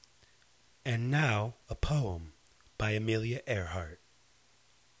And now, a poem by Amelia Earhart.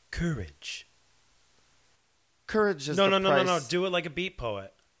 Courage. Courage is No. price. Do it like a beat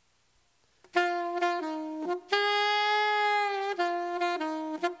poet.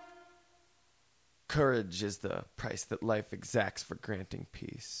 Courage is the price that life exacts for granting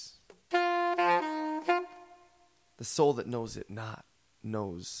peace. The soul that knows it not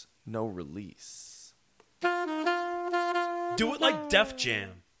knows no release. Do it like Def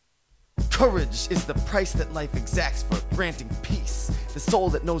Jam. Courage is the price that life exacts for granting peace. The soul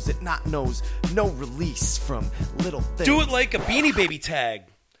that knows it not knows no release from little things. Do it like a Beanie Baby tag.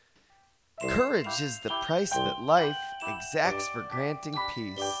 Courage is the price that life exacts for granting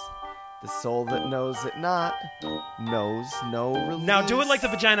peace. The soul that knows it not knows no release. Now do it like the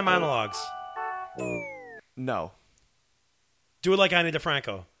Vagina Monologues. No. Do it like Ani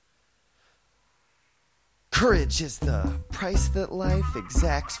DeFranco. Courage is the price that life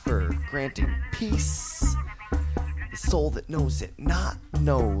exacts for granting peace. The soul that knows it not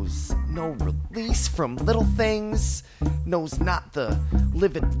knows no release from little things, knows not the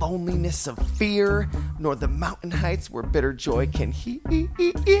livid loneliness of fear, nor the mountain heights where bitter joy can hear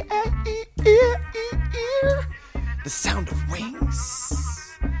the sound of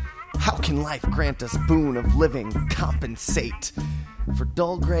wings. How can life grant us boon of living compensate for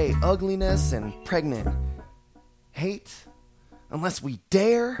dull gray ugliness and pregnant hate? Unless we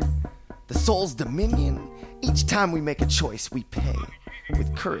dare the soul's dominion, each time we make a choice we pay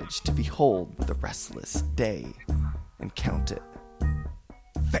with courage to behold the restless day and count it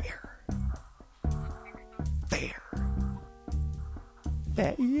fair. Fair.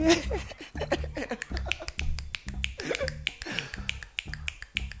 Fair. Yeah.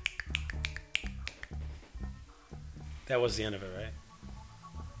 That was the end of it, right?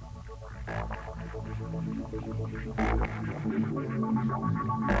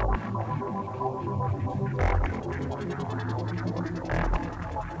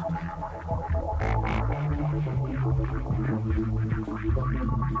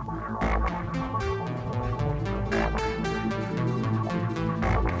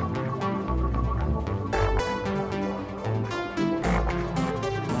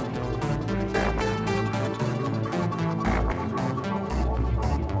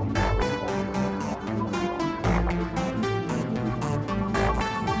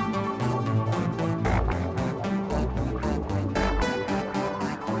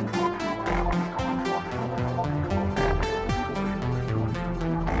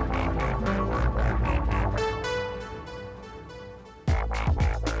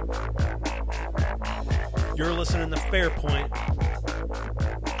 You're listening to Fairpoint.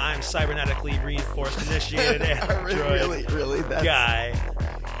 I'm cybernetically reinforced initiated android really, guy.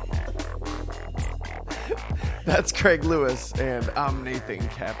 That's Craig Lewis, and I'm Nathan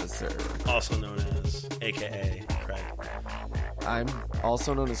Capisser. Also known as AKA Craig. I'm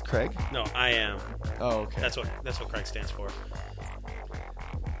also known as Craig? No, I am. Oh, okay. That's what Craig stands for.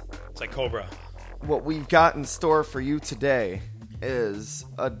 It's like Cobra. What we've got in store for you today is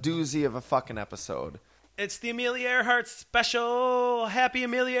a doozy of a fucking episode. It's the Amelia Earhart special. Happy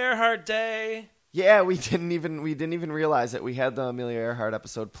Amelia Earhart Day. Yeah, we didn't even realize that we had the Amelia Earhart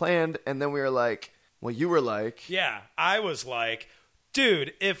episode planned, and then we were like, well, you were like, yeah, I was like,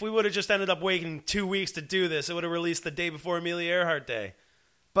 dude, if we would have just ended up waiting 2 weeks to do this, it would have released the day before Amelia Earhart Day.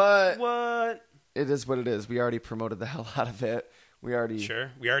 But what? It is what it is. We already promoted the hell out of it. We already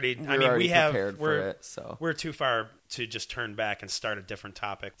prepared for it. So we're too far to just turn back and start a different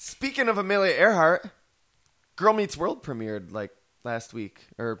topic. Speaking of Amelia Earhart, Girl Meets World premiered like last week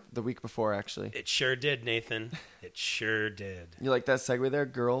or the week before, actually. It sure did, Nathan. It sure did. You like that segue there?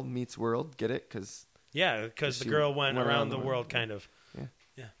 Girl Meets World, get it? Yeah, because the girl went around the world, kind of.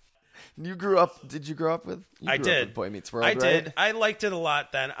 Yeah. You grew up? Did you grow up with? I did. With Boy Meets World. I right? did. I liked it a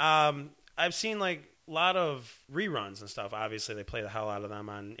lot then. I've seen like a lot of reruns and stuff. Obviously, they play the hell out of them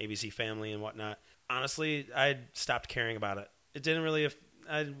on ABC Family and whatnot. Honestly, I stopped caring about it. It didn't really.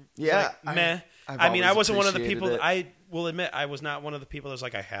 Meh. I wasn't one of the people. I will admit, I was not one of the people that was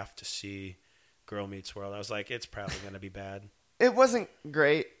like, I have to see Girl Meets World. I was like, it's probably going to be bad. It wasn't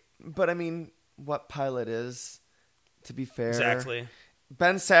great, but I mean, what pilot is? To be fair, exactly.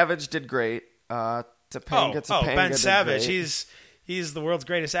 Ben Savage did great. Topanga Ben Savage. Great. He's the world's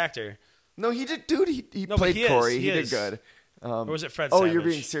greatest actor. No, he did, dude. He played Corey. He did good. Or was it Fred Oh, Savage? you're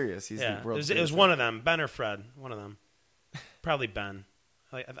being serious. He's the world's it was one of them. Ben or Fred. One of them. Probably Ben.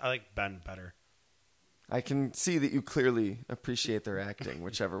 I like Ben better. I can see that you clearly appreciate their acting,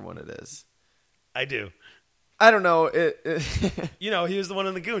 whichever one it is. I do. I don't know. You know, he was the one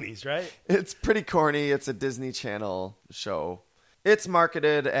in the Goonies, right? It's pretty corny. It's a Disney Channel show. It's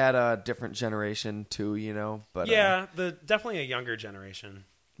marketed at a different generation too, you know. But yeah, definitely a younger generation.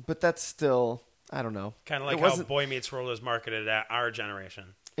 but that's still, I don't know. Kind of like how Boy Meets World is marketed at our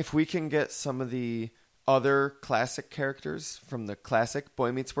generation. If we can get some of the other classic characters from the classic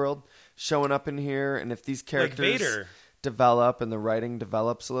Boy Meets World showing up in here, and if these characters Like Vader. develop and the writing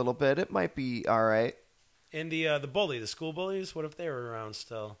develops a little bit, it might be all right. And the school bullies, what if they were around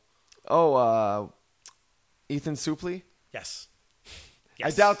still? Oh, Ethan Suplee? Yes. I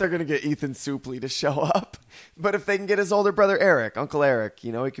doubt they're going to get Ethan Suplee to show up. But if they can get his older brother Eric, Uncle Eric,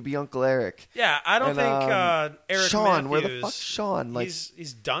 you know, he could be Uncle Eric. Yeah, I don't think Eric Sean, Matthews, where the fuck's Sean? Like,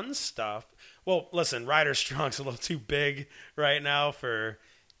 he's done stuff. Well, listen, Ryder Strong's a little too big right now for...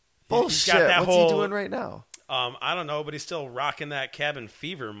 bullshit. He's got that What's he doing right now? I don't know, but he's still rocking that Cabin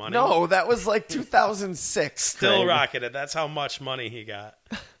Fever money. No, that was like 2006. Still Craig. rocking it. That's how much money he got.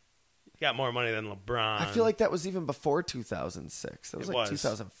 He got more money than LeBron. I feel like that was even before 2006. That was It like was.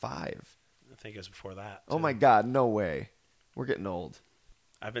 2005. I think it was before that. Oh too. my God, no way. We're getting old.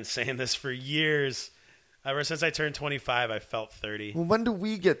 I've been saying this for years. Ever since I turned 25, I felt 30. Well, when do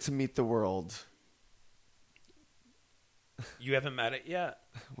we get to meet the world? You haven't met it yet.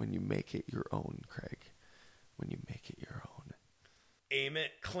 When you make it your own, Craig. When you make it your own. Aim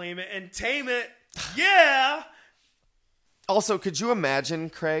it, claim it, and tame it. Yeah! Also, could you imagine,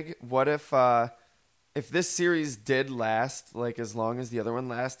 Craig, what if this series did last like as long as the other one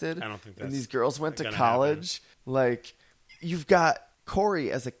lasted? I don't think and that's these girls went to gonna college. Like, you've got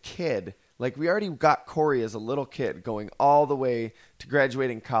Corey as a kid. Like, we already got Corey as a little kid going all the way to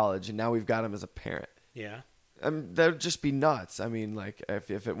graduating college, and now we've got him as a parent. Yeah. That would just be nuts. I mean, like,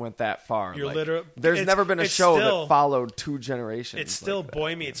 if it went that far. You're like, literal- there's it's- never been a it's show still- that followed two generations. It's still like that.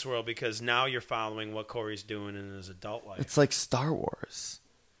 Boy Meets World because now you're following what Corey's doing in his adult life. It's like Star Wars.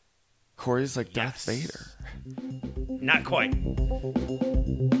 Corey's like Darth Yes. Vader. Not quite.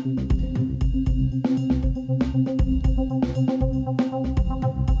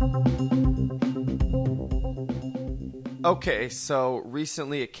 Okay, so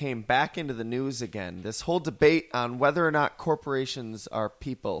recently it came back into the news again. This whole debate on whether or not corporations are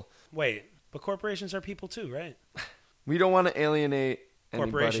people. Wait, but corporations are people too, right? We don't want to alienate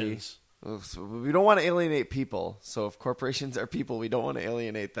anybody. Corporations. So we don't want to alienate people. So if corporations are people, we don't want to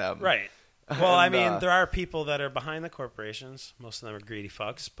alienate them. Right. Well, I And, mean, there are people that are behind the corporations. Most of them are greedy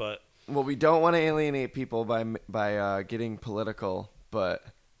fucks, but Well, we don't want to alienate people by getting political, but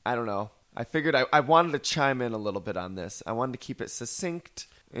I don't know. I figured I wanted to chime in a little bit on this. I wanted to keep it succinct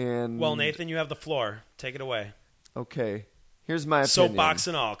and... well, Nathan, you have the floor. Take it away. Okay, here's my opinion. Soapbox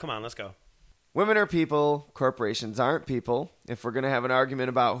and all. Come on, let's go. Women are people. Corporations aren't people. If we're going to have an argument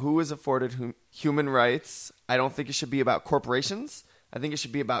about who is afforded human rights, I don't think it should be about corporations. I think it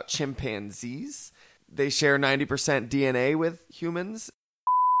should be about chimpanzees. They share 90% DNA with humans.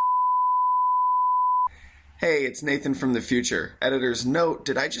 Hey, it's Nathan from the future. Editor's note,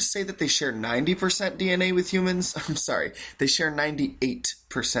 did I just say that they share 90% DNA with humans? I'm sorry. They share 98%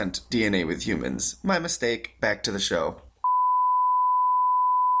 DNA with humans. My mistake. Back to the show.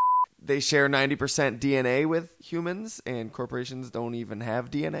 They share 90% DNA with humans, and corporations don't even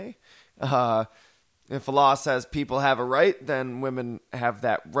have DNA. If a law says people have a right, then women have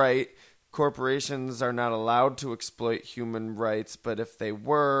that right. Corporations are not allowed to exploit human rights, but if they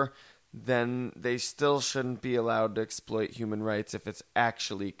were, then they still shouldn't be allowed to exploit human rights if it's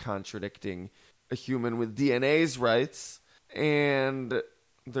actually contradicting a human with DNA's rights. And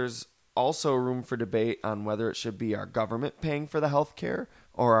there's also room for debate on whether it should be our government paying for the health care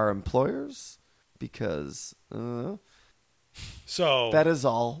or our employers, because So that is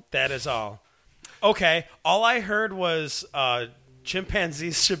all. That is all. Okay, all I heard was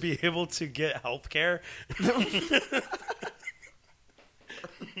chimpanzees should be able to get health care.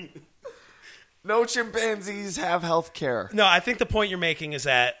 No chimpanzees have health care. No, I think the point you're making is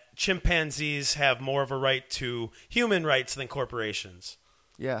that chimpanzees have more of a right to human rights than corporations.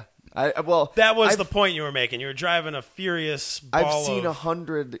 Yeah. That was the point you were making. You were driving a furious ball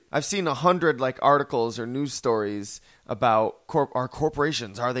I've seen 100 like articles or news stories about are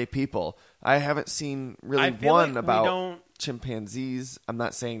corporations, are they people? I haven't seen really I feel one like about chimpanzees. I'm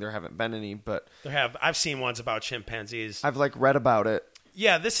not saying there haven't been any, but I've seen ones about chimpanzees. I've like read about it.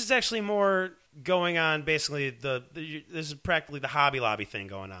 Yeah, this is actually more going on basically this is practically the Hobby Lobby thing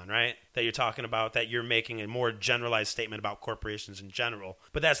going on, right? That you're talking about, that you're making a more generalized statement about corporations in general.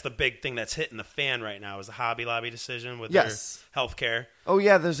 But that's the big thing that's hitting the fan right now is the Hobby Lobby decision with their health care. Oh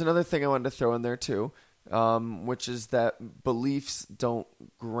yeah, there's another thing I wanted to throw in there too, which is that beliefs don't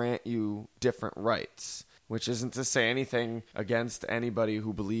grant you different rights. Which isn't to say anything against anybody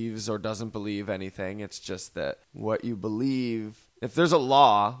who believes or doesn't believe anything. It's just that what you believe If there's a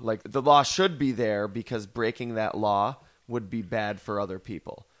law, like the law should be there because breaking that law would be bad for other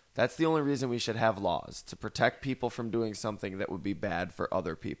people. That's the only reason we should have laws, to protect people from doing something that would be bad for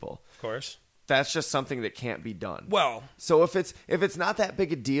other people. Of course. That's just something that can't be done. Well, so if it's not that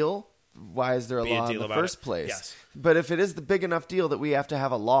big a deal, why is there a law in the first place? Yes. But if it is the big enough deal that we have to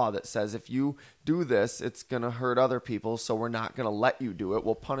have a law that says if you do this, it's going to hurt other people, so we're not going to let you do it.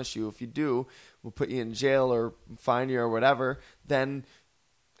 We'll punish you if you do. We'll put you in jail or fine you or whatever. Then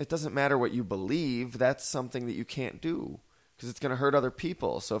it doesn't matter what you believe. That's something that you can't do because it's going to hurt other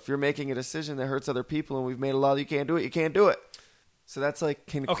people. So if you're making a decision that hurts other people and we've made a law that you can't do it, you can't do it. So that's like,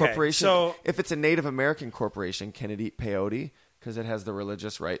 can a corporation, so if it's a Native American corporation, can it eat peyote because it has the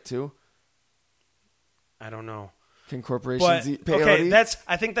religious right to? I don't know. Can corporations eat peyote? Okay,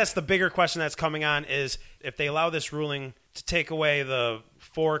 I think that's the bigger question that's coming on is if they allow this ruling to take away the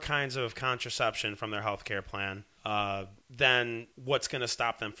 4 kinds of contraception from their healthcare plan, then what's going to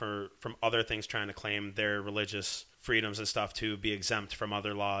stop them from other things trying to claim their religious freedoms and stuff to be exempt from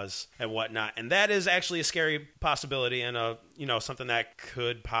other laws and whatnot? And that is actually a scary possibility and something that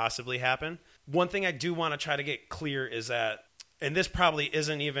could possibly happen. One thing I do want to try to get clear is that, and this probably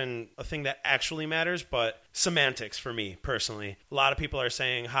isn't even a thing that actually matters, but semantics for me personally. A lot of people are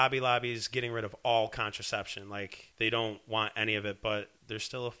saying Hobby Lobby's getting rid of all contraception. Like, they don't want any of it, but they're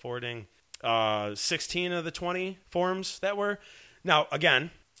still affording 16 of the 20 forms that were. Now,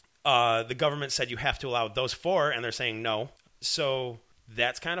 again, the government said you have to allow those 4, and they're saying no. So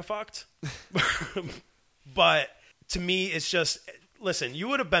that's kind of fucked. But to me, it's just, listen, you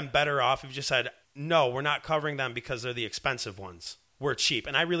would have been better off if you just said, no, we're not covering them because they're the expensive ones. We're cheap.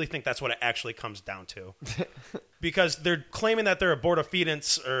 And I really think that's what it actually comes down to. Because they're claiming that they're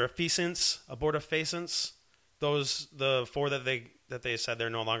abortifacient, those, the 4 that they said they're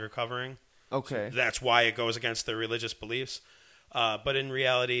no longer covering. Okay. So that's why it goes against their religious beliefs. But in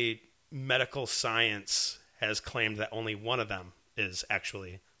reality, medical science has claimed that only one of them is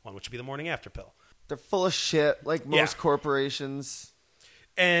actually one, which would be the morning after pill. They're full of shit, like most corporations.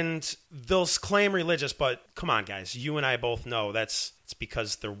 And they'll claim religious, but come on, guys. You and I both know it's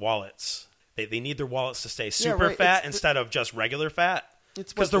because their wallets. They need their wallets to stay super fat instead of just regular fat.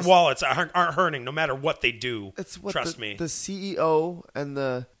 Because their wallets aren't hurting no matter what they do. Trust me. The CEO and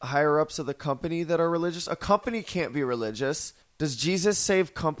the higher-ups of the company that are religious. A company can't be religious. Does Jesus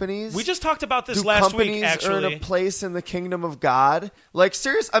save companies? We just talked about this last week, actually. Do companies earn a place in the kingdom of God? Like,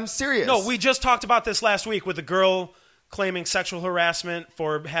 I'm serious. No, we just talked about this last week with the girl claiming sexual harassment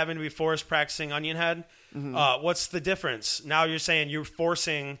for having to be forced practicing onion head. Mm-hmm. What's the difference? Now you're saying you're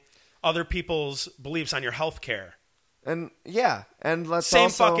forcing other people's beliefs on your health care. And let's Same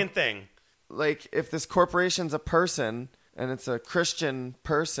also, fucking thing. Like, if this corporation's a person and it's a Christian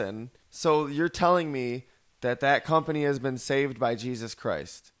person, so you're telling me that company has been saved by Jesus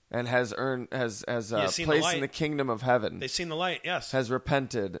Christ and has place in the kingdom of heaven. They've seen the light, yes. Has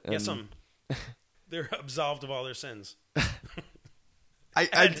repented. And yes, they're absolved of all their sins.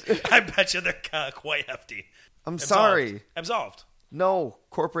 I bet you they're quite hefty. I'm sorry. Absolved. No,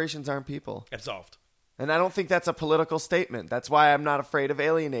 corporations aren't people. Absolved. And I don't think that's a political statement. That's why I'm not afraid of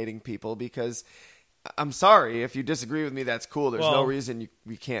alienating people, because I'm sorry. If you disagree with me, that's cool. There's no reason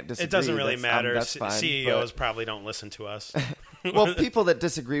we can't disagree. It doesn't really matter. That's fine, CEOs probably don't listen to us. Well, people that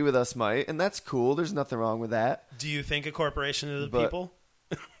disagree with us might, and that's cool. There's nothing wrong with that. Do you think a corporation is a people?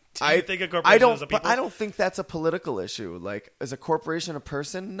 Do you think a corporation is a people? But I don't think that's a political issue. Like, is a corporation a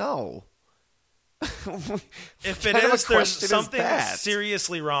person? No. If it is, there's something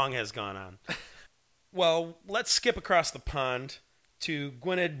seriously wrong has gone on. Well, let's skip across the pond to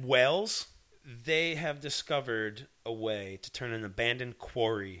Gwynedd, Wales. They have discovered a way to turn an abandoned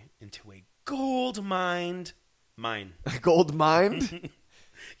quarry into a gold mine. A gold mine?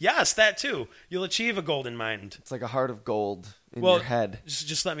 Yes, that too. You'll achieve a golden mine. It's like a heart of gold in your head.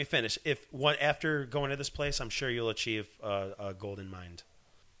 Just let me finish. After going to this place, I'm sure you'll achieve a golden mine.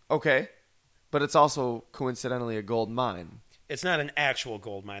 Okay. But it's also coincidentally a gold mine. It's not an actual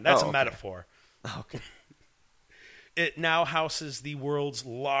gold mine. That's a metaphor. Okay. It now houses the world's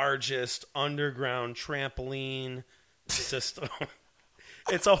largest underground trampoline system.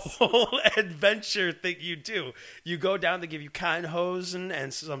 It's a whole adventure thing you do. You go down, they give you cotton hose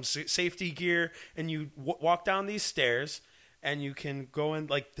and some safety gear, and you walk down these stairs, and you can go in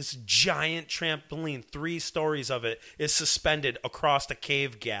like this giant trampoline. 3 stories of it is suspended across a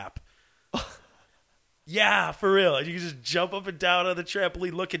cave gap. Yeah, for real. You can just jump up and down on the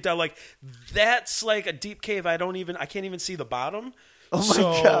trampoline, looking down. Like, that's like a deep cave. I can't even see the bottom. Oh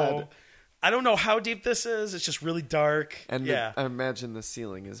my God. I don't know how deep this is. It's just really dark. And yeah. I imagine the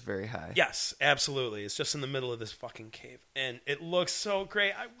ceiling is very high. Yes, absolutely. It's just in the middle of this fucking cave. And it looks so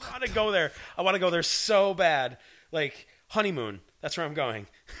great. I want to go there. I want to go there so bad. Like, honeymoon. That's where I'm going.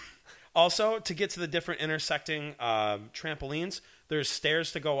 Also, to get to the different intersecting trampolines, there's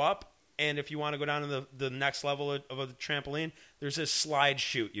stairs to go up. And if you want to go down to the next level of a trampoline, there's this slide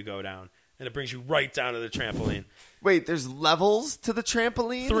chute you go down. And it brings you right down to the trampoline. Wait, there's levels to the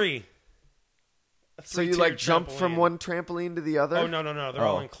trampoline? 3. So you like jump from one trampoline to the other? Oh, no. They're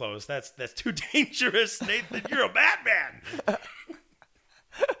all enclosed. That's too dangerous, Nathan. You're a madman.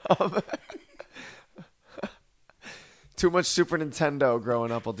 Too much Super Nintendo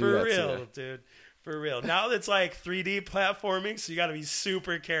growing up will do that For real, to you. dude. For real. Now it's like 3D platforming, so you got to be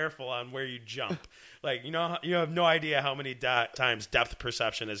super careful on where you jump. Like, you have no idea how many times depth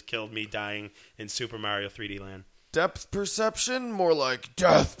perception has killed me dying in Super Mario 3D Land. Depth perception? More like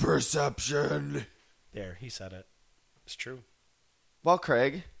death perception. There, he said it. It's true. Well,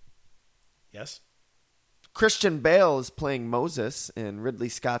 Craig, Yes? Christian Bale is playing Moses in Ridley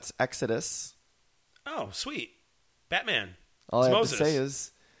Scott's Exodus. Oh, sweet. Batman. All It's I have Moses. to say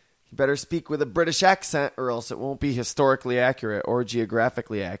is, you better speak with a British accent or else it won't be historically accurate or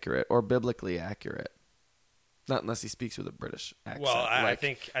geographically accurate or biblically accurate. Not unless he speaks with a British accent. Well, I like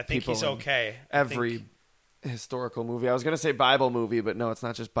think people he's in okay. Every historical movie. I was going to say Bible movie, but no, it's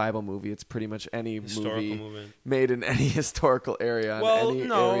not just Bible movie. It's pretty much any Historical movie made in any historical area. Well, any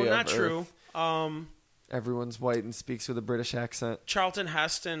no, area not of true. Earth. Everyone's white and speaks with a British accent. Charlton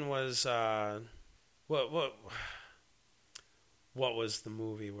Heston was what was the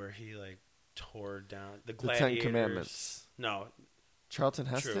movie where he like tore down the The Gladiators? Ten Commandments. No, Charlton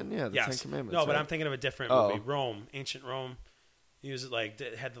Heston? true. Yeah, the Yes. Ten Commandments. No, but right? I'm thinking of a different Oh. movie. Rome, ancient Rome. He was like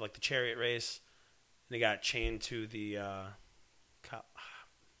had like the chariot race, and he got chained to the.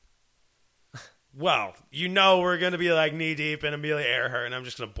 Well, we're gonna be like knee deep in Amelia Earhart, and I'm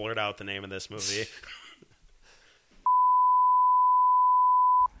just gonna blurt out the name of this movie.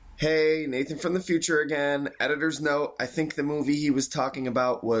 Hey, Nathan from the future again. Editor's note, I think the movie he was talking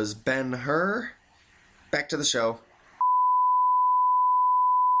about was Ben-Hur. Back to the show.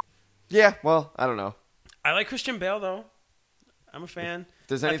 Yeah, well, I don't know. I like Christian Bale though. I'm a fan. If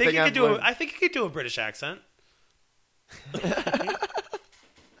there's I anything think I've learned- I think he could do a British accent.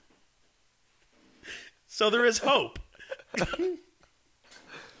 So there is hope.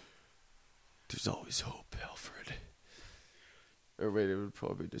 There's always hope, Alfred. Or wait, it would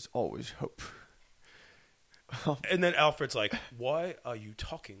probably be there's always hope. And then Alfred's like, "Why are you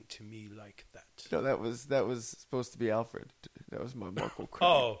talking to me like that?" No, that was supposed to be Alfred. That was my Marco Craig.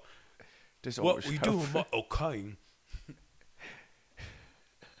 Oh, There's what always we hope. do, okay.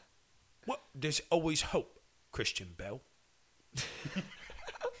 What? There's always hope, Christian Bale.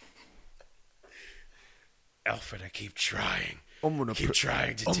 Alfred, I keep trying. I'm gonna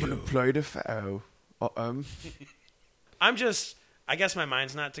trying to I'm do. gonna play the foul. I guess my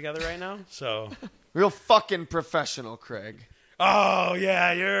mind's not together right now, so. Real fucking professional, Craig. Oh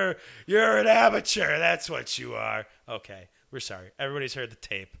yeah, you're an amateur. That's what you are. Okay, we're sorry. Everybody's heard the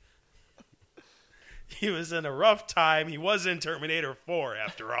tape. He was in a rough time. He was in Terminator 4,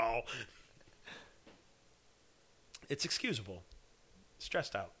 after all. It's excusable.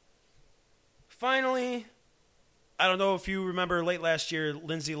 Stressed out. Finally, I don't know if you remember late last year,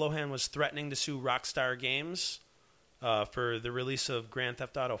 Lindsay Lohan was threatening to sue Rockstar Games for the release of Grand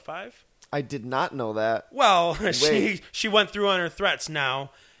Theft Auto 5. I did not know that. Well, Wait. she went through on her threats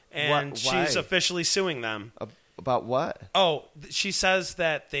now, and Why? she's officially suing them. About what? Oh, she says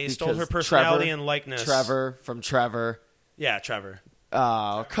that they stole her Because personality Trevor- and likeness. Trevor from Trevor. Yeah, Trevor.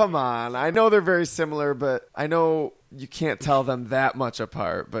 Oh, come on. I know they're very similar, but I know you can't tell them that much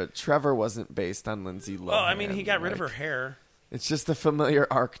apart. But Trevor wasn't based on Lindsay Lohan. Well, I mean, he got rid of her hair. It's just a familiar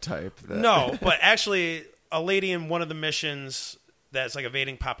archetype. That... No, but actually, a lady in one of the missions that's like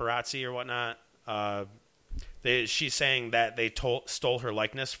evading paparazzi or whatnot, she's saying that they stole her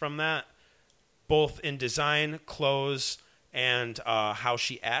likeness from that, both in design, clothes, and how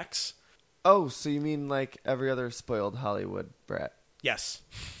she acts. Oh, so you mean like every other spoiled Hollywood brat? Yes.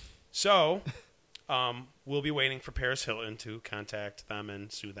 So, we'll be waiting for Paris Hilton to contact them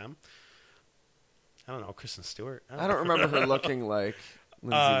and sue them. I don't know, Kristen Stewart. I don't remember her looking like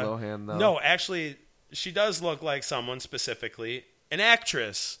Lindsay Lohan, though. No, actually, she does look like someone specifically, an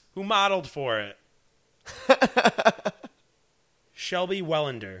actress who modeled for it. Shelby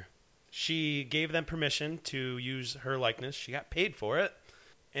Wellender. She gave them permission to use her likeness. She got paid for it.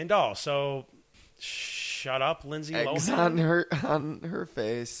 And all. So, shut up, Lindsay Eggs Lohan. on her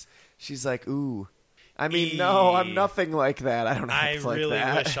face. She's like, ooh, I mean, no, I'm nothing like that. I don't I act like really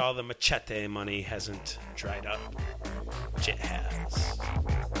that. wish all the machete money hasn't dried up, which it has.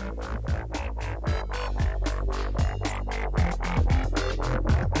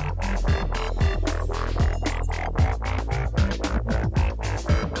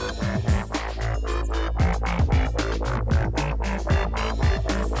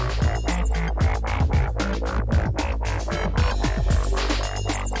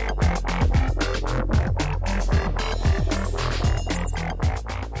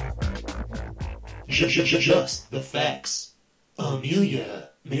 Just the facts. Amelia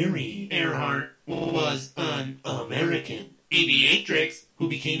Mary Earhart was an American aviatrix who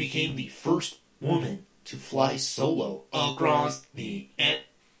became the first woman to fly solo across the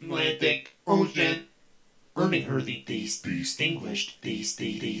Atlantic Ocean, earning her the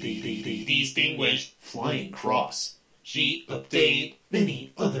distinguished Flying Cross. She obtained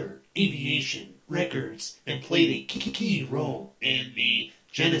many other aviation records and played a key role in the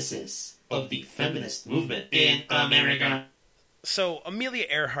genesis of the feminist movement in America. So, Amelia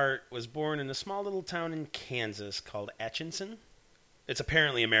Earhart was born in a small little town in Kansas called Atchison. It's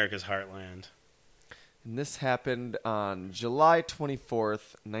apparently America's heartland. And this happened on July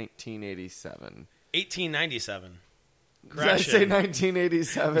 24th, 1987. 1897. Did I say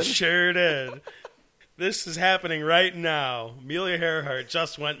 1987? Sure did. This is happening right now. Amelia Earhart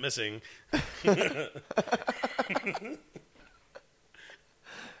just went missing.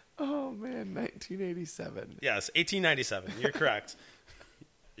 Oh, man, 1987. Yes, 1897. You're correct.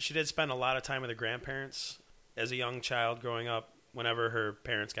 She did spend a lot of time with her grandparents as a young child growing up whenever her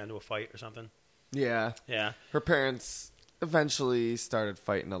parents got into a fight or something. Yeah. Yeah. Her parents eventually started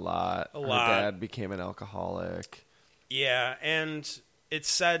fighting a lot. A Her lot. dad became an alcoholic. Yeah, and it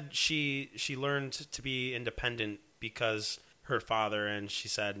said she learned to be independent because her father, and she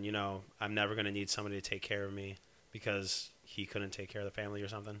said, you know, I'm never going to need somebody to take care of me because he couldn't take care of the family or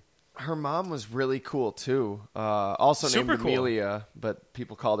something. Her mom was really cool, too. Also Super named cool. Amelia, but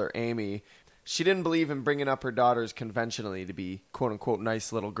people called her Amy. She didn't believe in bringing up her daughters conventionally to be quote-unquote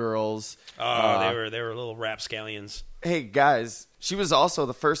nice little girls. Oh, they were little rapscallions. Hey, guys, she was also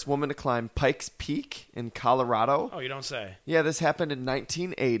the first woman to climb Pikes Peak in Colorado. Oh, you don't say. Yeah, this happened in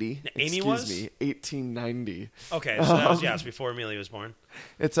 1980. Amy was? 1890. Okay, so that was, yes, before Amelia was born.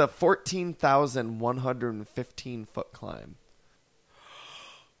 It's a 14,115-foot climb.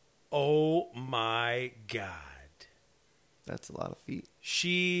 Oh, my God. That's a lot of feet.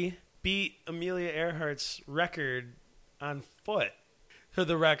 She beat Amelia Earhart's record on foot. For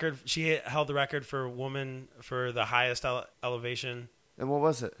the record, she held the record for a woman for the highest elevation. And what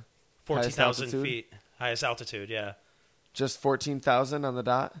was it? 14,000 Highest altitude? feet. Highest altitude, yeah. Just 14,000 on the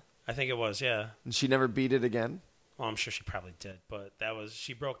dot? I think it was, yeah. And she never beat it again? Well, I'm sure she probably did, but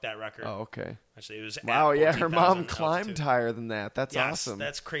she brook that record. Oh, okay. Actually, it was at Wow, yeah, her 14,000 mom climbed altitude. higher than that. That's Yes, awesome.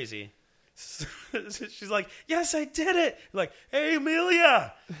 that's crazy. She's like, yes, I did it. Like, hey,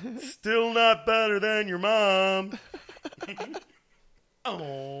 Amelia, still not better than your mom.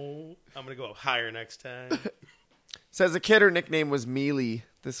 Oh, I'm going to go higher next time. So as a kid, her nickname was Mealy.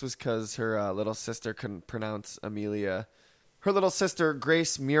 This was because her little sister couldn't pronounce Amelia. Her little sister,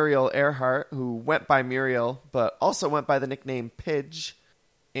 Grace Muriel Earhart, who went by Muriel, but also went by the nickname Pidge.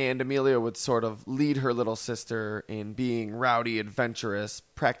 And Amelia would sort of lead her little sister in being rowdy, adventurous,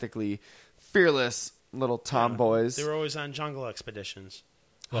 practically fearless little tomboys. They were always on jungle expeditions.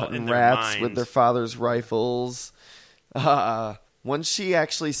 Hunting in their rats minds. with their father's rifles. Once she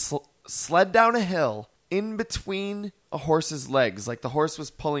actually sled down a hill in between a horse's legs, like the horse was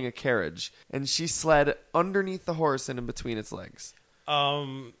pulling a carriage, and she sled underneath the horse and in between its legs.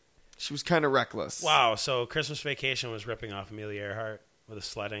 She was kind of reckless. Wow, so Christmas Vacation was ripping off Amelia Earhart with a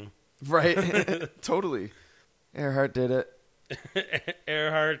sledding. Right? Totally. Earhart did it.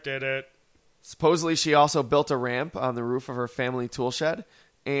 Earhart did it. Supposedly, she also built a ramp on the roof of her family tool shed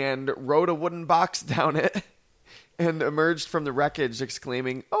and rode a wooden box down it and emerged from the wreckage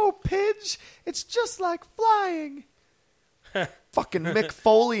exclaiming, "Oh, Pidge, it's just like flying." Fucking Mick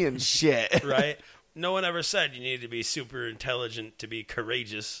Foley and shit. Right? No one ever said you needed to be super intelligent to be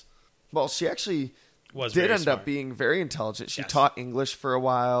courageous. Well, she actually Was did very end smart. up being very intelligent. She Yes. taught English for a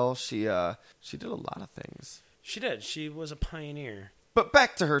while. She did a lot of things. She did. She was a pioneer. But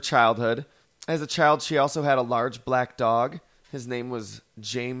back to her childhood. As a child, she also had a large black dog. His name was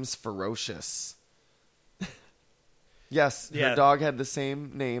James Ferocious. Yes, Yeah. her dog had the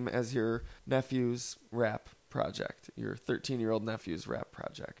same name as your nephew's rap project, your 13-year-old nephew's rap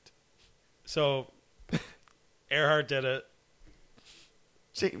project. So, Earhart did it.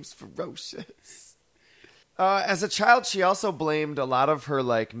 James Ferocious. As a child, she also blamed a lot of her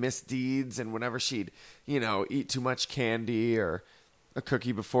like misdeeds, and whenever she'd, eat too much candy or a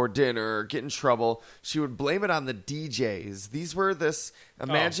cookie before dinner or get in trouble, she would blame it on the DJs. These were this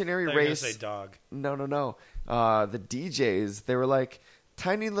imaginary I thought you were gonna race. say dog. No. The DJs, they were like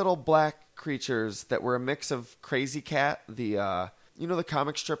tiny little black creatures that were a mix of Crazy Cat, the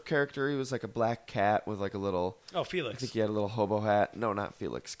comic strip character. He was like a black cat with like a little. Oh, I Felix. think he had a little hobo hat. No, not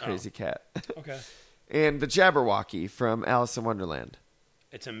Felix. Crazy Cat. Okay. And the Jabberwocky from Alice in Wonderland.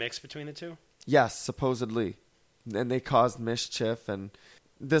 It's a mix between the two? Yes, supposedly. And they caused mischief, and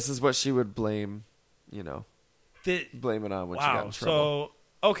this is what she would blame, blame it on when she got in trouble.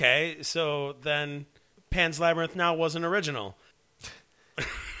 So then Pan's Labyrinth now wasn't original.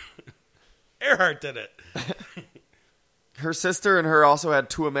 Earhart did it. Her sister and her also had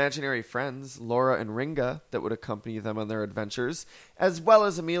two imaginary friends, Laura and Ringa, that would accompany them on their adventures, as well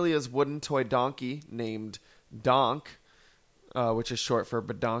as Amelia's wooden toy donkey named Donk, which is short for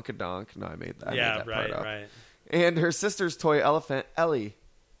Badonkadonk. No, I made that part up. Right. And her sister's toy elephant, Ellie.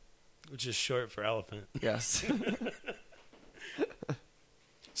 Which is short for elephant. Yes.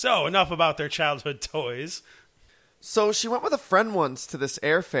 So, enough about their childhood toys. So she went with a friend once to this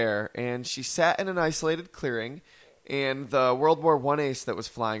airfair, and she sat in an isolated clearing, and the World War I ace that was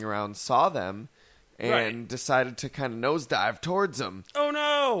flying around saw them and decided to kind of nosedive towards them. Oh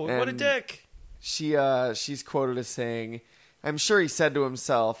no, what a And dick. She's quoted as saying, "I'm sure he said to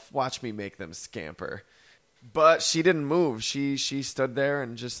himself, watch me make them scamper." But she didn't move. She stood there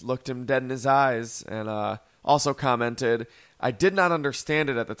and just looked him dead in his eyes, and also commented, "I did not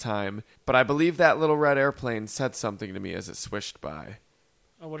understand it at the time, but I believe that little red airplane said something to me as it swished by."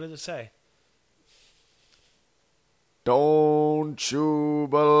 Oh, what did it say? Don't you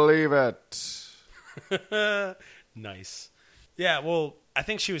believe it? Nice. Yeah, well, I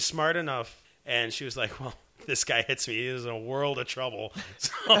think she was smart enough, and she was like, well, this guy hits me. He is in a world of trouble.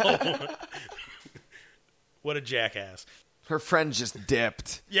 So, what a jackass. Her friend just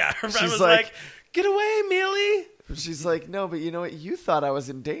dipped. Yeah, her friend She's was like- like, get away, Mealy. She's like, no, but you know what? You thought I was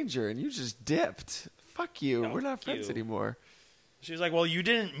in danger, and you just dipped. Fuck you. No, We're not fuck friends you. anymore. She was like, well, you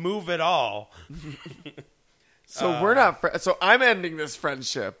didn't move at all. So we're not friends. So I'm ending this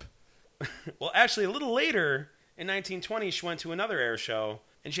friendship. Well, actually, a little later, in 1920, she went to another air show,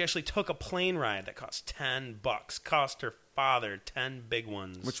 and she actually took a plane ride that cost $10. Cost her father 10 big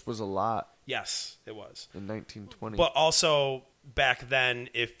ones. Which was a lot Yes, it was. in 1920. But also, back then,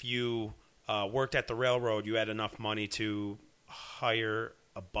 if you worked at the railroad, you had enough money to hire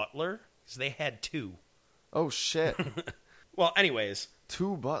a butler. Because they had two. Oh, shit. Well, anyways.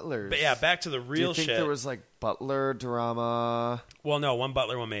 2 butlers. But yeah, back to the real Do you think shit. there was like butler drama? Well, no, one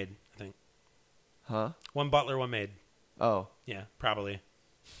butler, one maid, I think. Huh? One butler, one maid. Oh. Yeah, probably.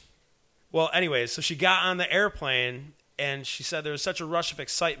 Well, anyways, so she got on the airplane, and she said there was such a rush of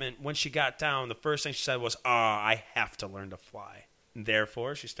excitement. When she got down, the first thing she said was, I have to learn to fly. And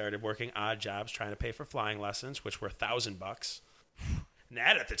therefore, she started working odd jobs trying to pay for flying lessons, which were $1,000. And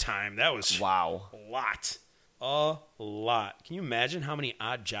that at the time, that was Wow. a lot. A lot. Can you imagine how many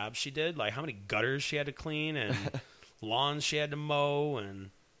odd jobs she did? Like how many gutters she had to clean and lawns she had to mow, and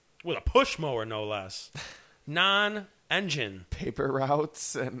with a push mower, no less. Non-engine. Paper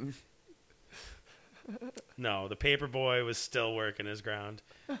routes and... No, the paper boy was still working his ground.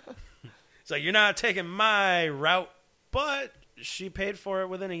 It's like, you're not taking my route, but she paid for it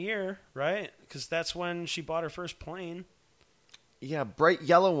within a year, right? Because that's when she bought her first plane. Yeah, bright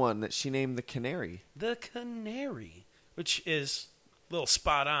yellow one that she named the Canary. The Canary, which is a little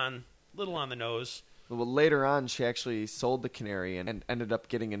spot on, little on the nose. Well, later on, she actually sold the Canary and ended up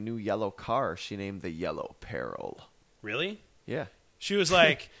getting a new yellow car she named the Yellow Peril. Really? Yeah. She was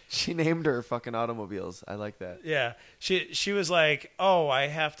like... She named her fucking automobiles. I like that. Yeah, she was like, oh, I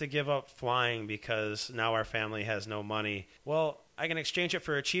have to give up flying because now our family has no money. Well, I can exchange it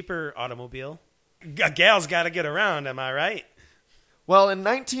for a cheaper automobile. A gal's got to get around, am I right? Well, in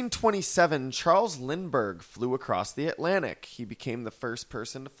 1927, Charles Lindbergh flew across the Atlantic. He became the first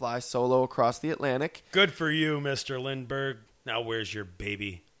person to fly solo across the Atlantic. Good for you, Mr. Lindbergh. Now where's your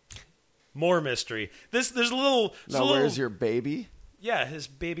baby? More mystery. There's a little... Where's your baby? Yeah, his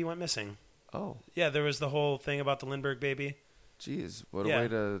baby went missing. Oh, Yeah, there was the whole thing about the Lindbergh baby. geez, what Yeah. a way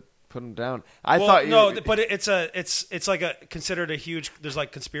to put him down. But it's like considered a huge. There's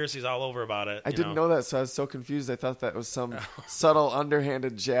like conspiracies all over about it. I didn't know that, so I was so confused. I thought that was some subtle,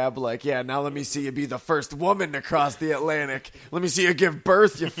 underhanded jab, like, yeah, now let me see you be the first woman to cross the Atlantic. Let me see you give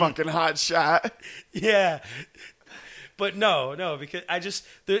birth, you fucking hot shot. Yeah, but no, because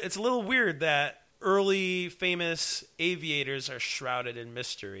it's a little weird that early famous aviators are shrouded in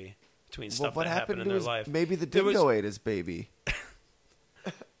mystery. between stuff what that happened in to their his, life. maybe the There was- dingo ate his baby.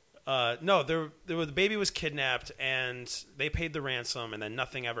 No, the baby was kidnapped, and they paid the ransom, and then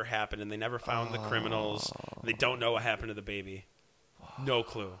nothing ever happened, and they never found the criminals. They don't know what happened to the baby. No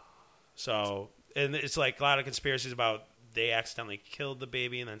clue. So, and it's like a lot of conspiracies about they accidentally killed the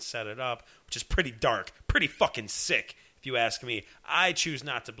baby and then set it up, which is pretty dark, pretty fucking sick, if you ask me. I choose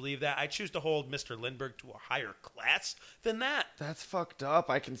not to believe that. I choose to hold Mr. Lindbergh to a higher class than that. That's fucked up.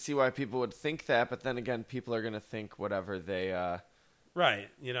 I can see why people would think that, but then again, people are going to think whatever they... Right,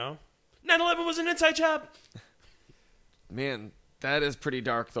 you know? 9/11 was an inside job. Man, that is pretty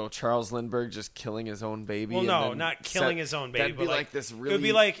dark, though. Charles Lindbergh just killing his own baby. Well, and no, then not killing his own baby. That'd be but like this really... It would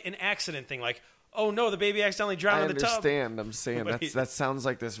be like an accident thing. Like, oh, no, the baby accidentally drowned I in the tub. understand. I'm saying But that sounds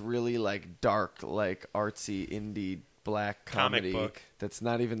like this really like dark, like artsy indie black Comic comedy book. that's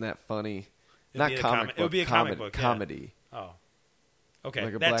not even that funny. It'd Not be a comic book. it would be a comic book. Yeah. Comedy. Oh. Okay,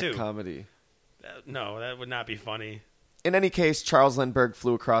 Like a that black too. comedy. No, that would not be funny. In any case, Charles Lindbergh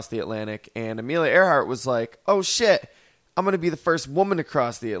flew across the Atlantic, and Amelia Earhart was like, "Oh shit, I'm gonna be the first woman to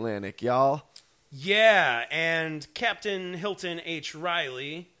cross the Atlantic, y'all." Yeah, and Captain Hilton H.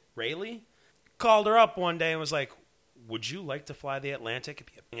 Rayleigh called her up one day and was like, "Would you like to fly the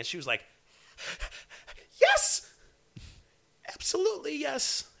Atlantic?" And she was like, "Yes, absolutely,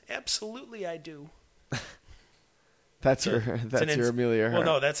 yes, absolutely, I do." That's her. That's your Amelia Earhart.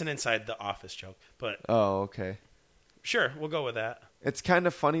 Well, no, that's an inside the office joke, but Oh, okay. sure, we'll go with that. It's kind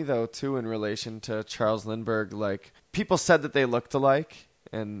of funny though, too, in relation to Charles Lindbergh. Like people said that they looked alike,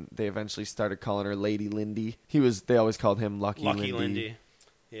 and they eventually started calling her Lady Lindy. They always called him Lucky Lindy.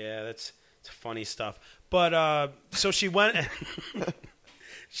 Yeah, it's funny stuff. But so she went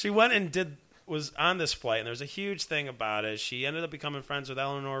and was on this flight, and there's a huge thing about it. She ended up becoming friends with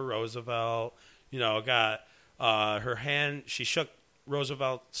Eleanor Roosevelt. You know, got her hand. She shook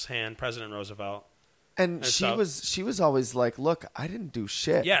Roosevelt's hand, President Roosevelt. And she was always like, "Look, I didn't do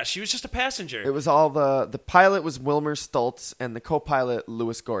shit." Yeah, she was just a passenger. It was all the pilot was Wilmer Stoltz and the co-pilot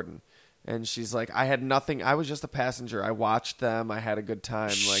Lewis Gordon. And she's like, "I had nothing. I was just a passenger. I watched them. I had a good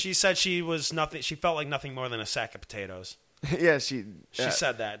time." Like she said she was nothing. She felt like nothing more than a sack of potatoes. yeah, she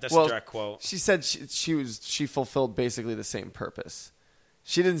said that. That's a direct quote. She said she fulfilled basically the same purpose.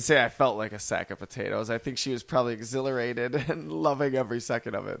 She didn't say I felt like a sack of potatoes. I think she was probably exhilarated and loving every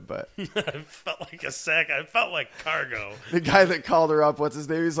second of it. But I felt like a sack. I felt like cargo. the guy that called her up, what's his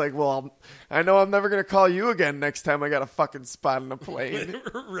name? He's like, "Well, I know I'm never going to call you again next time I got a fucking spot on a plane."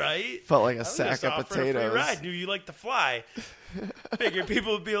 Right? Felt like a I was sack just of offering a free potatoes. ride. Knew you like to fly. Figured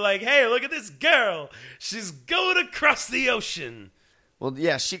people would be like, "Hey, look at this girl. She's going across the ocean." Well,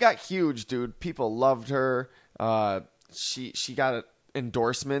 yeah, she got huge, dude. People loved her. She got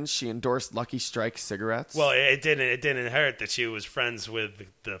endorsements. She endorsed Lucky Strike cigarettes. Well, it didn't hurt that she was friends with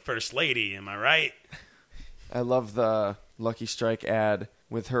the first lady. Am I right? I love the Lucky Strike ad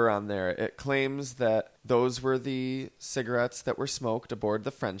with her on there. It claims that those were the cigarettes that were smoked aboard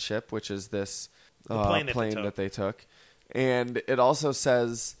the Friendship, which is this plane that they took. And it also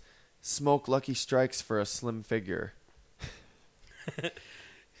says, "Smoke Lucky Strikes for a slim figure."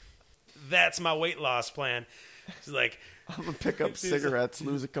 That's my weight loss plan. She's like, I'm going to pick up cigarettes,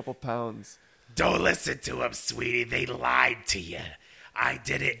 lose a couple pounds. Don't listen to them, sweetie. They lied to you. I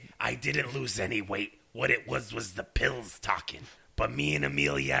did it. I didn't lose any weight. What it was the pills talking. But me and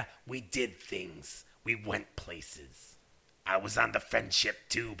Amelia, we did things. We went places. I was on the Friendship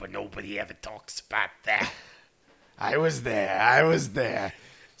too, but nobody ever talks about that. I was there.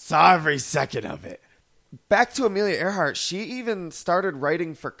 Saw every second of it. Back to Amelia Earhart. She even started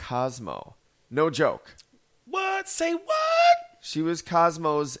writing for Cosmo. No joke. "What? Say what?" She was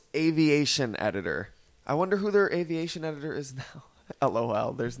Cosmo's aviation editor. I wonder who their aviation editor is now.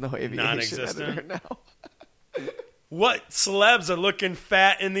 LOL, there's no aviation Non-existent. editor now. What celebs are looking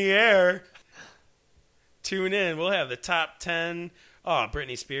fat in the air? Tune in. We'll have the top 10. Oh,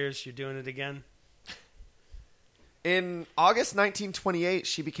 Britney Spears, you're doing it again? In August 1928,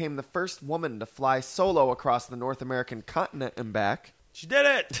 she became the first woman to fly solo across the North American continent and back. She did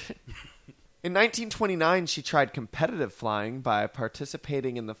it. In 1929, she tried competitive flying by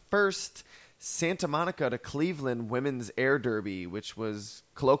participating in the first Santa Monica to Cleveland Women's Air Derby, which was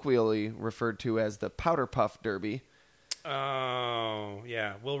colloquially referred to as the Powder Puff Derby. Oh,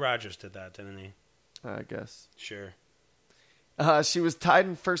 yeah. Will Rogers did that, didn't he? I guess. Sure. She was tied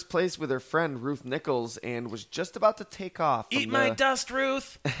in first place with her friend Ruth Nichols and was just about to take off. Eat my dust,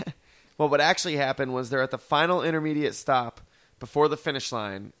 Ruth. Well, what actually happened was they're at the final intermediate stop before the finish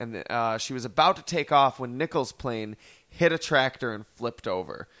line, and she was about to take off when Nichols' plane hit a tractor and flipped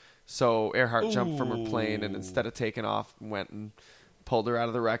over. So Earhart jumped from her plane and instead of taking off, went and pulled her out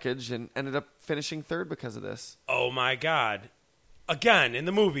of the wreckage and ended up finishing third because of this. Oh my God. Again, in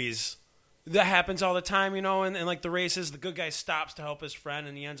the movies, that happens all the time, and like the races, the good guy stops to help his friend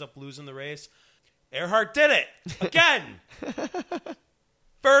and he ends up losing the race. Earhart did it again.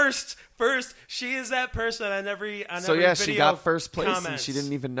 First, she is that person on every video she got first place comments. and she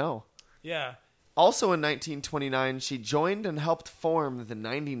didn't even know. Yeah. Also in 1929, she joined and helped form the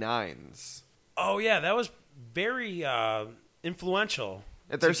 99s. Oh yeah, that was very influential.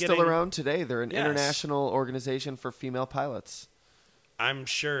 They're still around today. They're an international organization for female pilots. I'm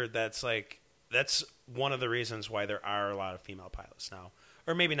sure that's one of the reasons why there are a lot of female pilots now.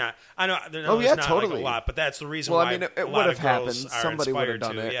 Or maybe not. I know there's not totally. like a lot, but that's the reason why. Well, I mean, it would have happened. Somebody would have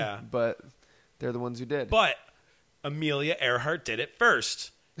done it. Yeah. But they're the ones who did. But Amelia Earhart did it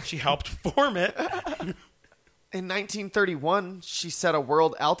first. She helped form it. In 1931, she set a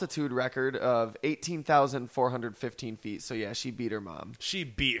world altitude record of 18,415 feet. So, yeah, she beat her mom. She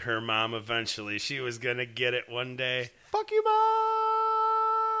beat her mom eventually. She was going to get it one day. Fuck you, Mom!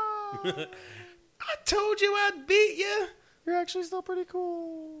 I told you I'd beat you. You're actually still pretty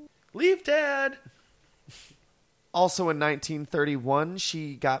cool. Leave Dad. Also in 1931,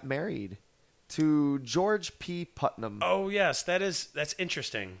 she got married to George P. Putnam. Oh, yes. That's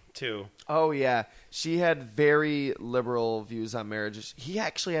interesting, too. Oh, yeah. She had very liberal views on marriage. He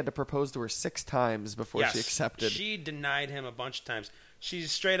actually had to propose to her 6 times before she accepted. She denied him a bunch of times. She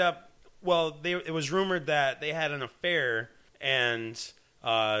straight up... Well, it was rumored that they had an affair, and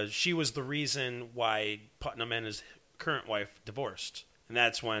she was the reason why Putnam and his current wife divorced. And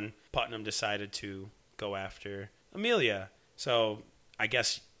that's when Putnam decided to go after Amelia. So I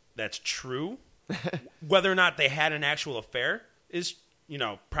guess that's true. Whether or not they had an actual affair is,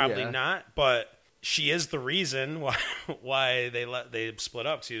 probably not. But she is the reason why they split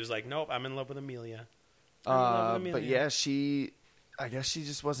up. She was like, nope, I'm in love with Amelia. But yeah, I guess she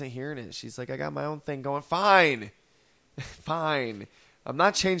just wasn't hearing it. She's like, I got my own thing going. Fine. Fine. I'm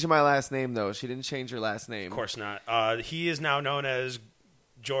not changing my last name, though. She didn't change her last name. Of course not. He is now known as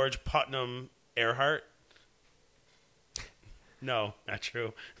George Putnam Earhart. No, not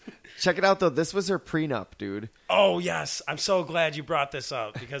true. Check it out, though. This was her prenup, dude. Oh, yes. I'm so glad you brought this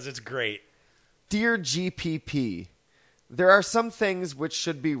up because it's great. Dear GPP, there are some things which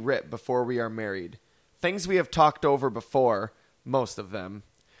should be writ before we are married. Things we have talked over before, most of them.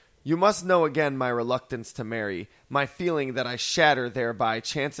 You must know again my reluctance to marry, my feeling that I shatter thereby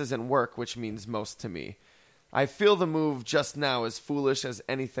chances in work which means most to me. I feel the move just now as foolish as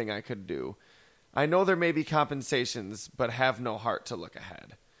anything I could do. I know there may be compensations, but have no heart to look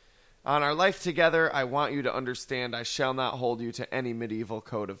ahead. On our life together, I want you to understand I shall not hold you to any medieval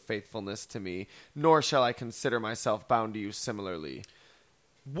code of faithfulness to me, nor shall I consider myself bound to you similarly.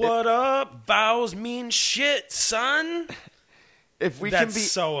 What up? Vows mean shit, son.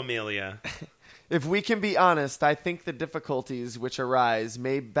 That's so Amelia. If we can be honest, I think the difficulties which arise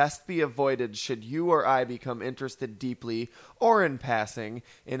may best be avoided should you or I become interested deeply, or in passing,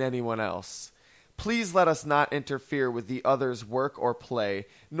 in anyone else. Please let us not interfere with the other's work or play,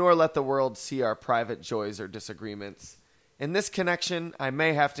 nor let the world see our private joys or disagreements. In this connection, I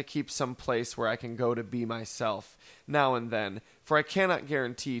may have to keep some place where I can go to be myself, now and then, for I cannot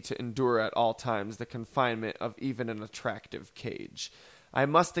guarantee to endure at all times the confinement of even an attractive cage. I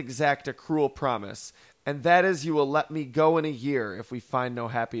must exact a cruel promise, and that is you will let me go in a year if we find no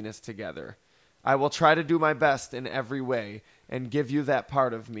happiness together. I will try to do my best in every way, and give you that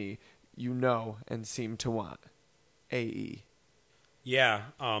part of me you know and seem to want. A.E. Yeah,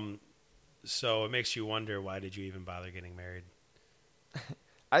 so it makes you wonder, why did you even bother getting married?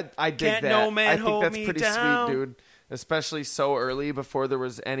 I dig Can't that. no man I think hold that's me pretty down. sweet, dude. Especially so early before there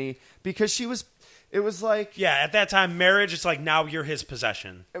was any... Because it was like... Yeah, at that time, marriage, it's like now you're his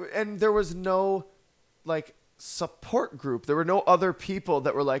possession. And there was no, support group. There were no other people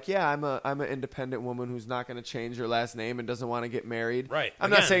that were like, yeah, I'm an independent woman who's not going to change her last name and doesn't want to get married. Right.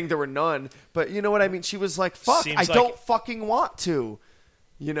 I'm not saying there were none, but you know what I mean? She was like, fuck, I don't fucking want to.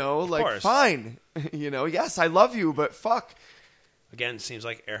 Course. Fine. Yes, I love you, but fuck. Again, seems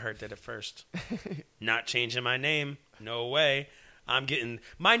like Earhart did it first. Not changing my name. No way.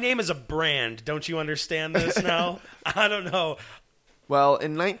 My name is a brand. Don't you understand this now? I don't know. Well,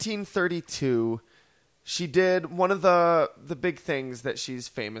 in 1932, she did one of the big things that she's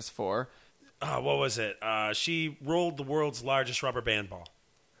famous for. What was it? She rolled the world's largest rubber band ball.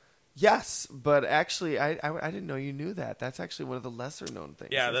 Yes, but actually, I didn't know you knew that. That's actually one of the lesser known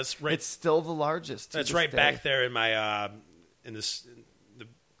things. Yeah, that's right. It's still the largest. That's right back there in my in the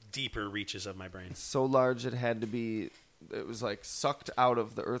deeper reaches of my brain. So large it had to be. It was like sucked out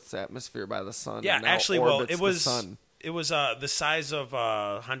of the Earth's atmosphere by the sun. Yeah, and now actually, orbits it was the sun. It was the size of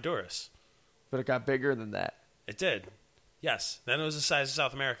Honduras. But it got bigger than that. It did. Yes. Then it was the size of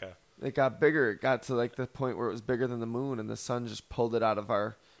South America. It got bigger. It got to like the point where it was bigger than the moon, and the sun just pulled it out of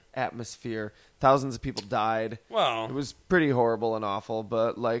our atmosphere. Thousands of people died. Well, It was pretty horrible and awful,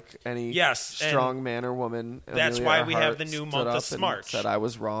 but like any strong man or woman, that's Amelia why we Earhart have the new stood month up of and March. said I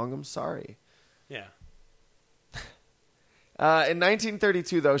was wrong. I'm sorry. Yeah. In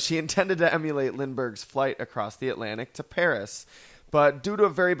 1932, though, she intended to emulate Lindbergh's flight across the Atlantic to Paris. But due to a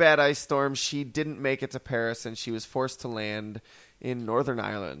very bad ice storm, she didn't make it to Paris, and she was forced to land in Northern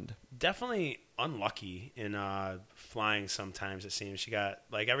Ireland. Definitely unlucky in flying sometimes, it seems. She got,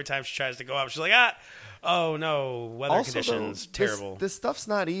 like, every time she tries to go up, she's like, oh no, weather Also, conditions, though, terrible. This stuff's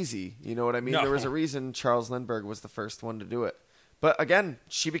not easy. You know what I mean? No. There was a reason Charles Lindbergh was the first one to do it. But again,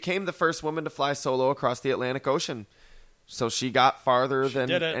 she became the first woman to fly solo across the Atlantic Ocean. So she got farther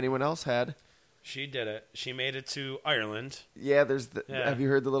than anyone else had. She did it. She made it to Ireland. Yeah, have you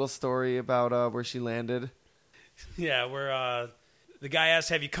heard the little story about where she landed? Yeah, where the guy asked,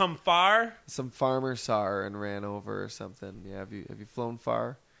 "Have you come far?" Some farmer saw her and ran over or something. Yeah, have you flown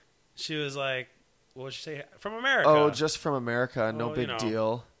far? She was like, what did she say? From America. Oh, just from America. No Well, big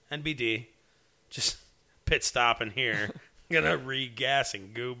deal. NBD. Just pit stop in here. Gonna re-gas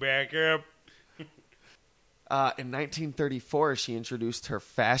and go back up. In 1934, she introduced her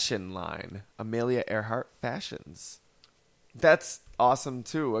fashion line, Amelia Earhart Fashions. That's awesome,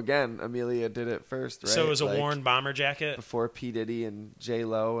 too. Again, Amelia did it first, right? So it was a worn bomber jacket? Before P. Diddy and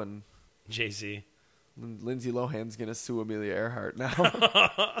J-Lo and... Jay-Z. Lindsay Lohan's going to sue Amelia Earhart now.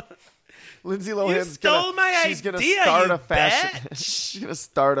 Lindsay Lohan's You stole my she's gonna idea, start you a fashion. bitch. She's gonna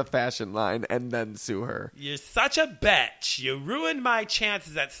start a fashion line and then sue her. You're such a bitch. You ruined my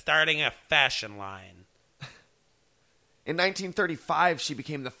chances at starting a fashion line. In 1935, she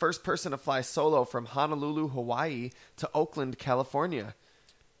became the first person to fly solo from Honolulu, Hawaii to Oakland, California,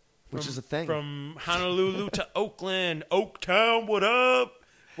 which is a thing. From Honolulu to Oakland. Oaktown, what up?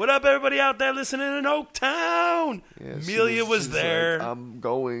 What up, everybody out there listening in Oaktown? Yeah, Amelia was she's there. Like, I'm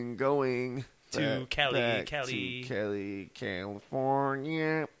going to back Cali. to Cali,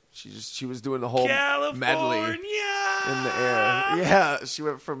 California. She was doing the whole California medley in the air. Yeah, she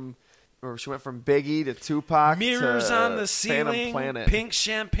went from Biggie to Tupac Mirrors to on the Phantom ceiling, Planet. pink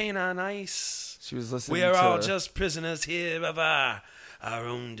champagne on ice. She was listening. We are to all just prisoners here of our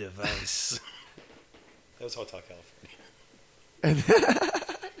own device. That was Hotel California.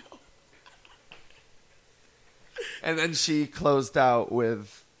 And then she closed out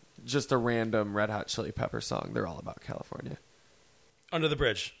with just a random Red Hot Chili Pepper song. They're all about California. Under the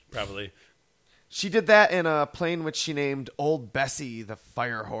bridge, probably. She did that in a plane which she named Old Bessie the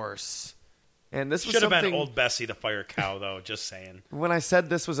Fire Horse. And this was Should have something... been Old Bessie the Fire Cow, though, just saying. When I said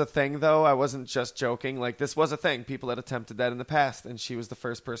this was a thing, though, I wasn't just joking. Like, this was a thing. People had attempted that in the past, and she was the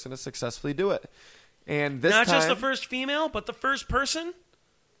first person to successfully do it. And this Not time... just the first female, but the first person?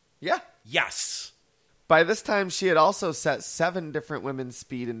 Yeah. Yes. By this time, she had also set 7 different women's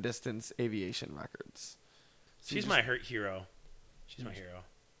speed and distance aviation records. So She's my hero. She's my hero.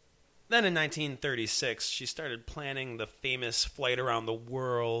 Then in 1936, she started planning the famous flight around the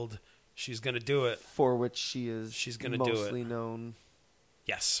world. She's going to do it. For which she's gonna do it. mostly known.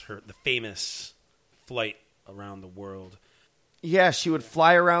 Yes, the famous flight around the world. Yeah, she would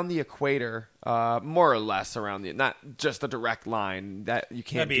fly around the equator, more or less around not just a direct line. That you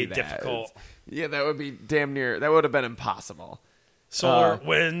can't That'd be do that. difficult. Yeah, that would be damn near. That would have been impossible. Solar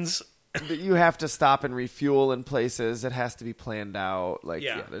winds. You have to stop and refuel in places. It has to be planned out. Like,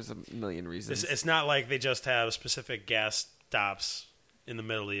 Yeah. there's a million reasons. It's not like they just have specific gas stops in the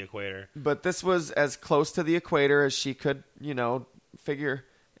middle of the equator. But this was as close to the equator as she could, figure,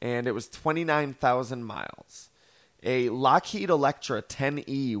 and it was 29,000 miles. A Lockheed Electra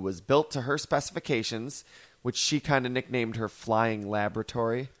 10E was built to her specifications, which she kind of nicknamed her flying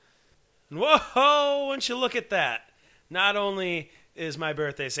laboratory. Whoa! Once you look at that, not only is my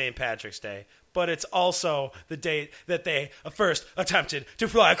birthday St. Patrick's Day, but it's also the date that they first attempted to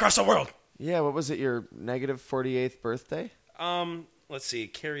fly across the world. Yeah, what was it, your negative 48th birthday? Let's see,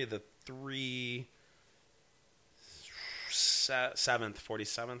 carry the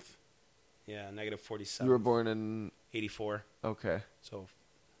 47th. Yeah, negative 47. You were born in... 84. Okay. So...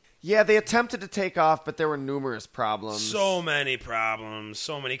 Yeah, they attempted to take off, but there were numerous problems. So many problems,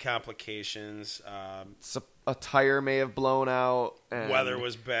 so many complications. A tire may have blown out. And Weather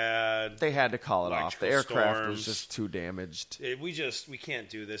was bad. They had to call it off. The aircraft storms. was just too damaged. We can't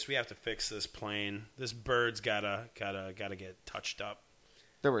do this. We have to fix this plane. This bird's gotta get touched up.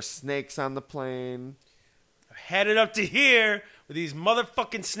 There were snakes on the plane. Headed up to here with these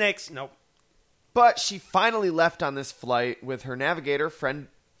motherfucking snakes. Nope. But she finally left on this flight with her navigator, Fred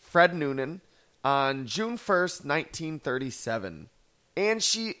Noonan, on June 1st, 1937. And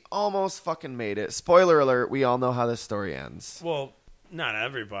she almost fucking made it. Spoiler alert, we all know how this story ends. Well, not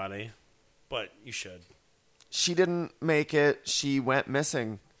everybody, but you should. She didn't make it. She went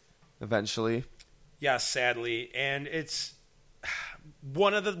missing eventually. Yeah, sadly. And it's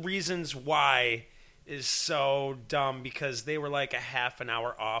one of the reasons why is so dumb, because they were like a half an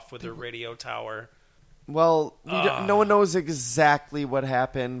hour off with their radio tower. Well, no one knows exactly what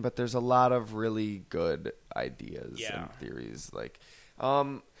happened, but there's a lot of really good ideas and theories.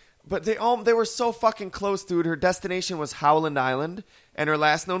 But they were so fucking close, dude. Her destination was Howland Island, and her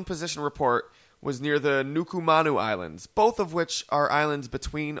last known position report was near the Nukumanu Islands, both of which are islands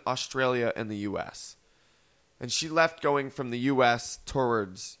between Australia and the U.S. And she left going from the U.S.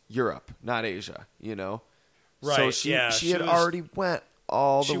 towards Europe, not Asia, you know? Right, so she had already went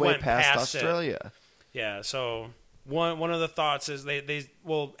all the way past Australia. Yeah, so one of the thoughts is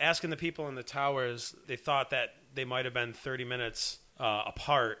asking the people in the towers, they thought that they might have been 30 minutes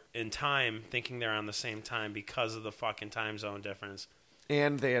apart in time, thinking they're on the same time because of the fucking time zone difference.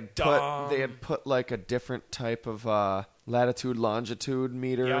 And they had put like a different type of latitude longitude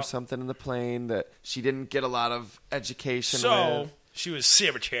meter or something in the plane that she didn't get a lot of education with. She was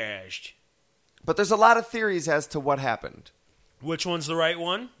sabotaged. But there's a lot of theories as to what happened. Which one's the right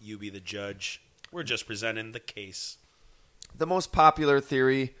one? You be the judge. We're just presenting the case. The most popular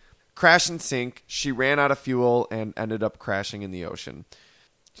theory, crash and sink. She ran out of fuel and ended up crashing in the ocean.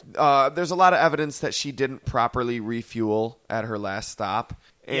 There's a lot of evidence that she didn't properly refuel at her last stop.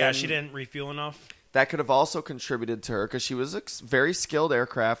 And she didn't refuel enough. That could have also contributed to her because she was a very skilled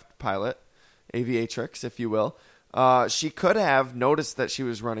aircraft pilot, aviatrix, if you will. She could have noticed that she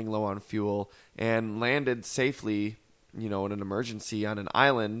was running low on fuel and landed safely, in an emergency on an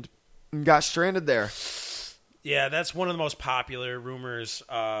island and got stranded there. Yeah, that's one of the most popular rumors.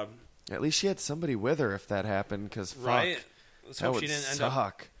 At least she had somebody with her if that happened, because fuck. Right. Let's hope she didn't end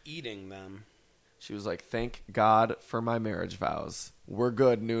up eating them. She was like, thank God for my marriage vows. We're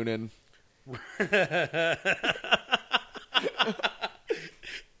good, Noonan.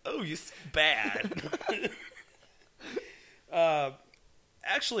 Oh, you're so bad.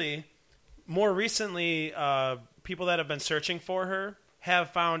 Actually, more recently, people that have been searching for her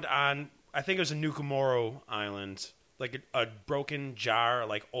have found on, I think it was a Nukumoro Island, like a broken jar,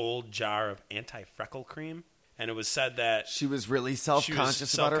 like old jar of anti-freckle cream. And it was said that she was really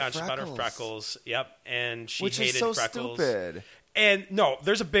self-conscious about her freckles. Yep, and she Which hated is so freckles. Stupid. And no,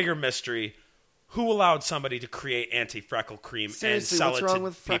 there's a bigger mystery. Who allowed somebody to create anti-freckle cream and sell what's it wrong to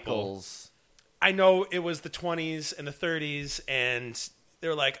with people? Freckles? I know it was the 20s and the 30s, and they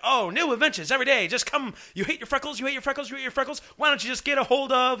were like, oh, new inventions every day. Just come. You hate your freckles, you hate your freckles, you hate your freckles. Why don't you just get a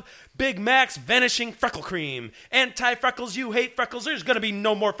hold of Big Mac's Vanishing Freckle Cream? Anti-freckles, you hate freckles. There's going to be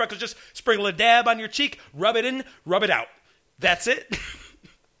no more freckles. Just sprinkle a dab on your cheek, rub it in, rub it out. That's it.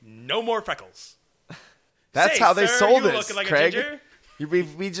 No more freckles. That's how they sold this, looking like Craig. A ginger?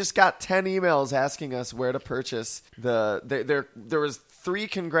 We just got 10 emails asking us where to purchase there was 3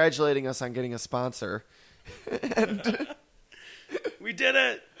 congratulating us on getting a sponsor. And we did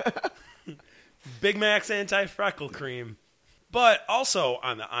it. Big Mac's anti-freckle cream. But also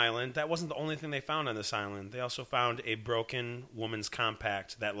on the island, that wasn't the only thing they found on this island. They also found a broken woman's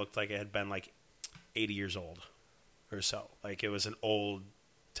compact that looked like it had been like 80 years old or so. Like it was an old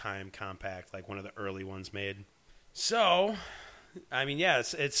time compact, like one of the early ones made. So, I mean, yeah,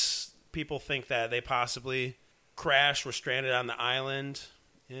 it's people think that they possibly crashed, were stranded on the island,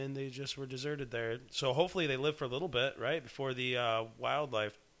 and they just were deserted there. So hopefully they lived for a little bit, right, before the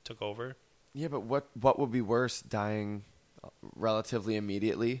wildlife took over. Yeah, but what would be worse, dying relatively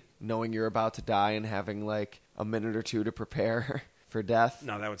immediately, knowing you're about to die and having like a minute or two to prepare for death?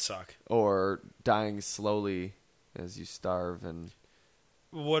 No, that would suck. Or dying slowly as you starve and...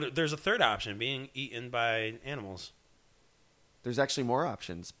 There's a third option, being eaten by animals. There's actually more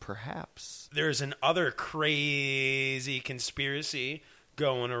options, perhaps. There's an other crazy conspiracy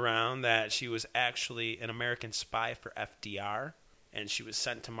going around that she was actually an American spy for FDR, and she was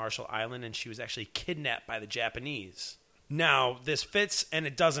sent to Marshall Island, and she was actually kidnapped by the Japanese. Now, this fits and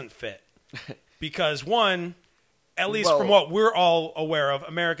it doesn't fit. Because, one, at least from what we're all aware of,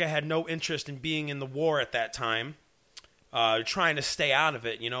 America had no interest in being in the war at that time. Trying to stay out of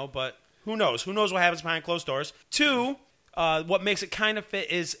it, but who knows? Who knows what happens behind closed doors? 2, what makes it kind of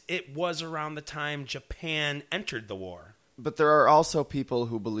fit is it was around the time Japan entered the war. But there are also people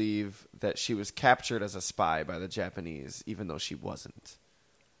who believe that she was captured as a spy by the Japanese, even though she wasn't.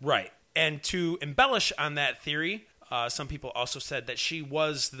 Right. And to embellish on that theory, some people also said that she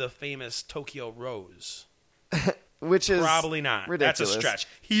was the famous Tokyo Rose. Which is Probably not. ridiculous. That's a stretch.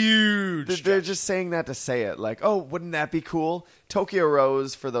 Huge They're stretch. just saying that to say it. Like, oh, wouldn't that be cool? Tokyo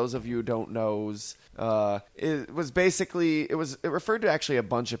Rose, for those of you who don't know, it was basically it referred to actually a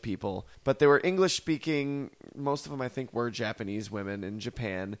bunch of people, but they were English speaking. Most of them, I think, were Japanese women in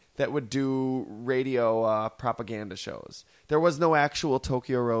Japan that would do radio propaganda shows. There was no actual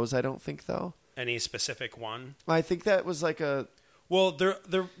Tokyo Rose, I don't think, though. Any specific one? I think that was like a. Well,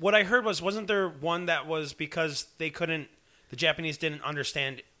 what I heard wasn't there one that was because the Japanese didn't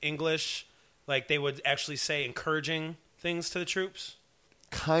understand English, like they would actually say encouraging things to the troops?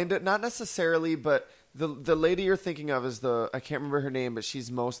 Kind of, not necessarily, but the lady you're thinking of is I can't remember her name, but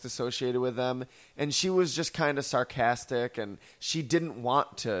she's most associated with them, and she was just kind of sarcastic, and she didn't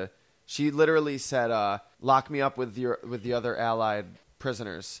want to. She literally said, "Lock me up with the other Allied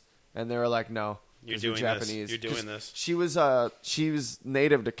prisoners," and they were like, "No, You're 'cause doing we're Japanese." this. You're doing this. She was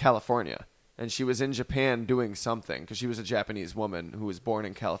native to California. And she was in Japan doing something because she was a Japanese woman who was born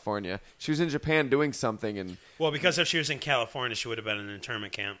in California. She was in Japan doing something, and Well, because if she was in California, she would have been in an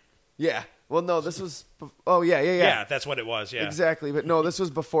internment camp. yeah. Well, no, this was. Oh, yeah. Yeah, that's what it was. Yeah, Exactly, but no, this was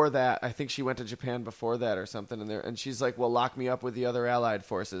before that. I think she went to Japan before that or something, and she's like, "Well, lock me up with the other Allied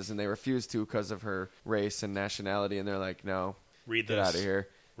forces," and they refused to because of her race and nationality, and they're like, "No, Read get this. out of here."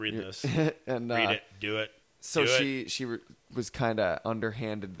 Read this. and Read it. Do it. So Do it. she was kind of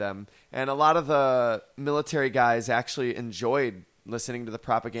underhanded them, and a lot of the military guys actually enjoyed listening to the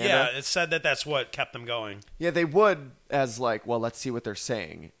propaganda. Yeah, it said that that's what kept them going. Yeah, they would as like, well, let's see what they're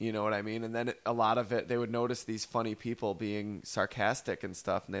saying. You know what I mean? And then a lot of it, they would notice these funny people being sarcastic and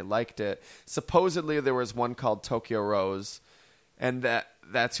stuff, and they liked it. Supposedly, there was one called Tokyo Rose, and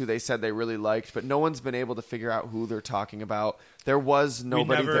that's who they said they really liked, but no one's been able to figure out who they're talking about. There was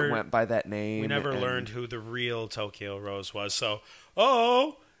nobody that went by that name. We never and learned who the real Tokyo Rose was. So,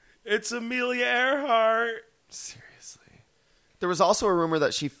 it's Amelia Earhart. Seriously. There was also a rumor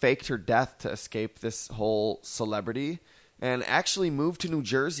that she faked her death to escape this whole celebrity and actually moved to New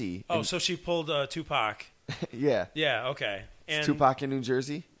Jersey. Oh, so she pulled Tupac. Yeah. Yeah, okay. Is And Tupac in New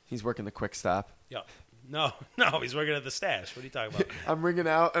Jersey? He's working the Quick Stop. Yeah. No, he's working at the stash. What are you talking about? I'm ringing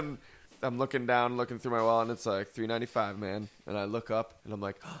out and I'm looking down, looking through my wallet, and it's like $3.95, man. And I look up and I'm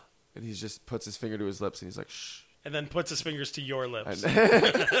like, and he just puts his finger to his lips and he's like, shh. And then puts his fingers to your lips.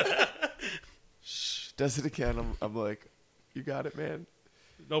 Shh. Does it again. I'm like, you got it, man.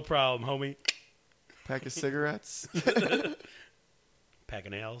 No problem, homie. Pack of cigarettes. Pack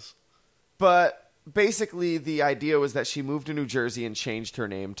of nails. But basically, the idea was that she moved to New Jersey and changed her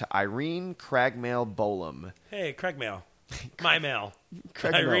name to Irene Cragmail Bolam. Hey, Craig Mail. My mail.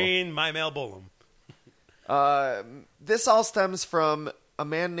 Craig Mail. Irene, my mail Bolam. This all stems from a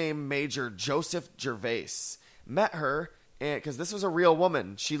man named Major Joseph Gervais. Met her, because this was a real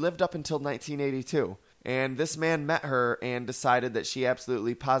woman. She lived up until 1982. And this man met her and decided that she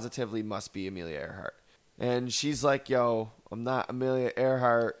absolutely, positively must be Amelia Earhart. And she's like, yo, I'm not Amelia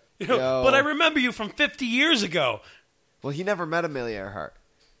Earhart. Yo. But I remember you from 50 years ago. Well, he never met Amelia Earhart.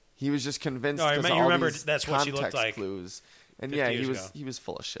 He was just convinced No, I because remember- all you remember these that's what she looked context like clues. And 50 yeah, years ago. he was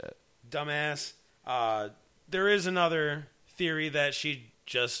full of shit. Dumbass. There is another theory that she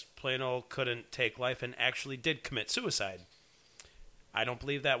just plain old couldn't take life and actually did commit suicide. I don't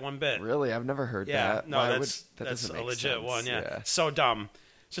believe that one bit. Really? I've never heard Yeah, that. no, Why that's that doesn't a make legit sense. one. Yeah. So dumb.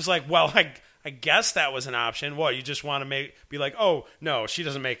 It's just like, well, I guess that was an option. What, you just want to be like, oh no, she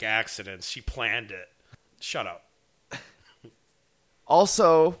doesn't make accidents. She planned it. Shut up.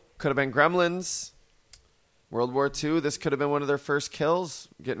 Also, could have been Gremlins. World War II. This could have been one of their first kills.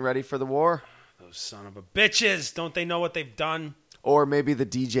 Getting ready for the war. Those son of a bitches! Don't they know what they've done? Or maybe the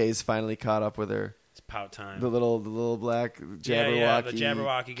DJs finally caught up with her. It's pout time. The little black Jabberwocky, the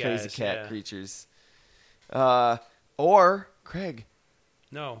Jabberwocky crazy guys, cat yeah. creatures. Or Craig,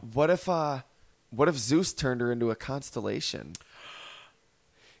 No. what if Zeus turned her into a constellation?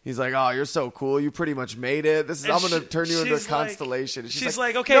 He's like, oh, you're so cool. You pretty much made it. I'm going to turn you into a she's like- constellation. And she's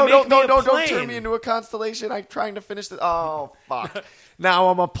like, okay, no, make me a don't plane." turn me into a constellation. I'm trying to finish this. Oh, fuck. Now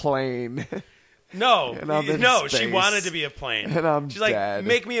I'm a plane. No, And I'm in no, she space. wanted to be a plane. And I'm She's like, dead.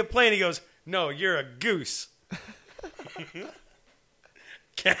 make me a plane. He goes, no, you're a goose.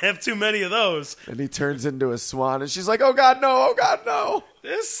 Can't have too many of those. And he turns into a swan. And she's like, oh, God, no. Oh, God, no.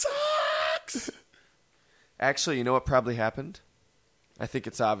 This sucks. Actually, you know what probably happened? I think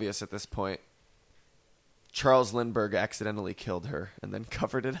it's obvious at this point. Charles Lindbergh accidentally killed her and then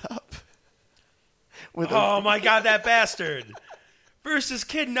covered it up. With Oh my God, that bastard. Versus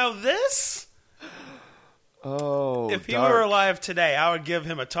kid, know this? Oh, If he dark. were alive today, I would give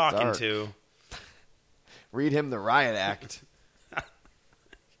him a talking Dark. to. Read him the riot act.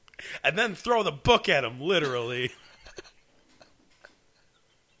 And then throw the book at him, literally.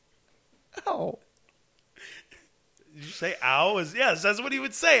 Ow. Did you say ow? Yes, that's what he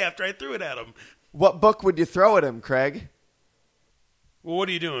would say after I threw it at him. What book would you throw at him, Craig? Well, what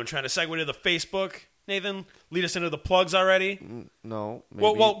are you doing? Trying to segue to the Facebook, Nathan? Lead us into the plugs already? No.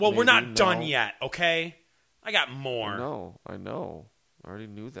 Well, we're maybe not no. done yet, okay? I got more. No, I know. I already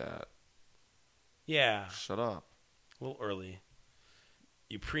knew that. Yeah. Shut up. A little early.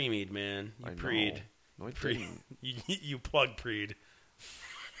 You pre-me'd, man. You I know. preed. No, I Pre- didn't. you plug preed.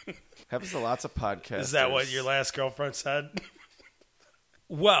 Happens to lots of podcasts. Is that what your last girlfriend said?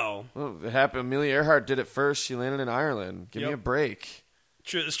 Well, It happened. Amelia Earhart did it first. She landed in Ireland. Give me Yep. a break.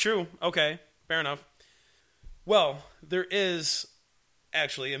 true. It's true. Okay, fair enough. Well, there is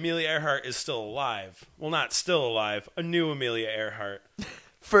actually Amelia Earhart is still alive. Well, not still alive. A new Amelia Earhart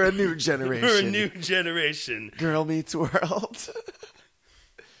For a new generation. for a new generation. Girl Meets World.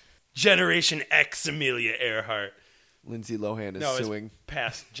 Generation X Amelia Earhart. Lindsay Lohan is No, suing. it's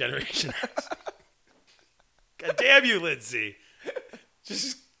past Generation X. God damn you, Lindsay.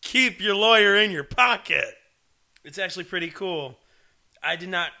 Just keep your lawyer in your pocket. It's actually pretty cool. I did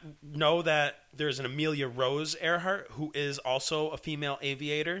not know that there's an Amelia Rose Earhart who is also a female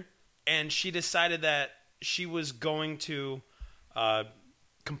aviator. And she decided that she was going to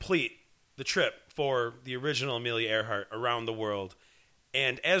complete the trip for the original Amelia Earhart around the world.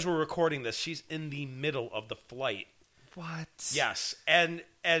 And as we're recording this, she's in the middle of the flight. What? Yes, and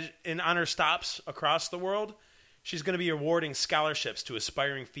on her stops across the world, she's going to be awarding scholarships to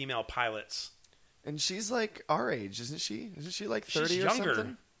aspiring female pilots. And she's like our age, isn't she? Isn't she like 30 She's or younger.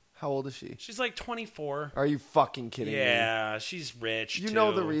 something? How old is she? She's like 24. Are you fucking kidding me? Yeah, she's rich, You too.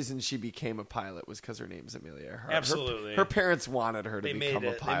 know the reason she became a pilot was because her name's Amelia Earhart. Absolutely. Her parents wanted her to They become made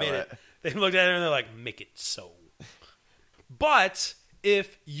a it. pilot. They made it. They looked at her and they're like, make it so. But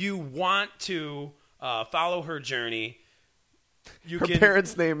if you want to follow her journey, you Her can...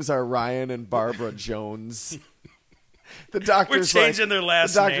 parents' names are Ryan and Barbara Jones. The We're doctor's changing like, their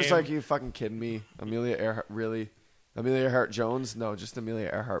last The doctor's name. like, you fucking kidding me? Amelia Earhart, really? Amelia Earhart Jones? No, just Amelia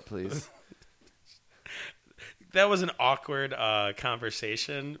Earhart, please. That was an awkward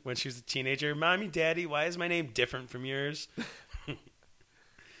conversation when she was a teenager. Mommy, Daddy, why is my name different from yours?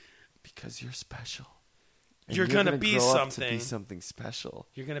 Because you're special. And You're gonna be grow up to something. be something special.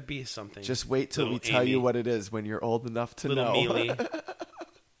 You're going to be something. Just wait till Little we tell you Amy. what it is when you're old enough to Little know. Mealy.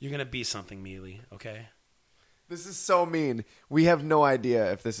 You're going to be something, Mealy, okay? This is so mean. We have no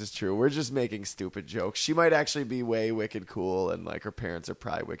idea if this is true. We're just making stupid jokes. She might actually be way wicked cool, and like her parents are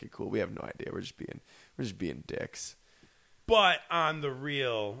probably wicked cool. We have no idea. We're just being dicks. But on the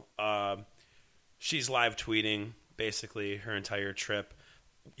real, she's live tweeting basically her entire trip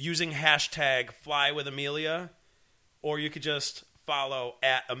using hashtag #FlyWithAmelia, or you could just follow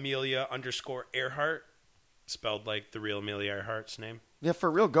at Amelia_Earhart, spelled like the real Amelia Earhart's name. Yeah,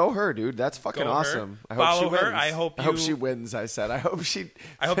 for real, go her, dude. That's fucking Go her. awesome. I Follow hope she her. wins. I hope I hope you- she wins. I said. I hope she.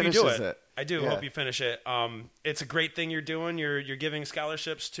 I hope you do finishes it. I do Yeah. hope you finish it. It's a great thing you're doing. You're giving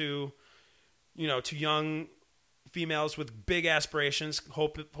scholarships to, to young females with big aspirations.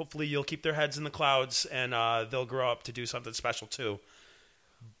 Hopefully you'll keep their heads in the clouds and they'll grow up to do something special too.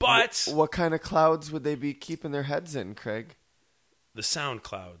 But What kind of clouds would they be keeping their heads in, Craig? the sound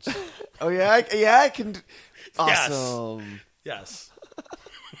clouds. Oh yeah, I can. Yes. Awesome. Yes.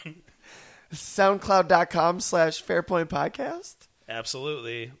 SoundCloud.com/Fairpoint Podcast.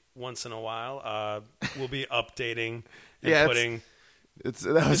 Absolutely. Once in a while, we'll be updating and Yeah, putting. That was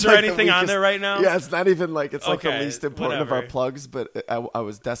Is there like the anything on weakest- there right now? Yeah, it's not even like it's like the Okay, least important of our whatever. plugs, but I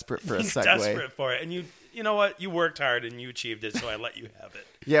was desperate for a segue. Desperate for it, and you know what? You worked hard and you achieved it, so I let you have it.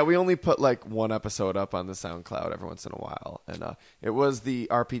 Yeah, we only put like one episode up on the SoundCloud every once in a while, and it was the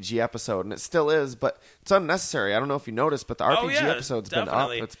RPG episode, and it still is, but it's unnecessary. I don't know if you noticed, but the RPG episode's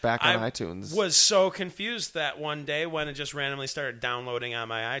definitely. been up. It's back on I iTunes. Was so confused that one day when it just randomly started downloading on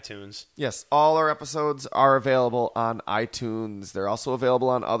my iTunes. Yes, all our episodes are available on iTunes. They're also available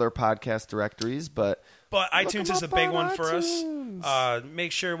on other podcast directories, but But Look iTunes 'em is a up big on one for iTunes. us.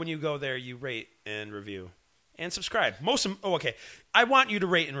 Make sure when you go there, you rate and review and subscribe. Okay. I want you to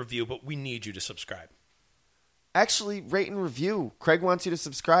rate and review, but we need you to subscribe. actually rate and review. Craig wants you to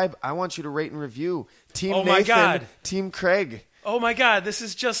subscribe. I want you to rate and review. Team Oh my Nathan, God. Team Craig. Oh my God, this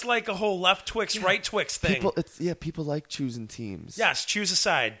is just like a whole left Twix, right Twix thing. People like choosing teams. Yes, choose a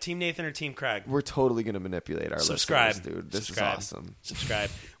side. Team Nathan or Team Craig. We're totally going to manipulate our Subscribe. listeners, dude. This Subscribe. is awesome. Subscribe.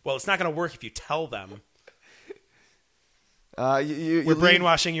 Well, it's not going to work if you tell them. You We're leave-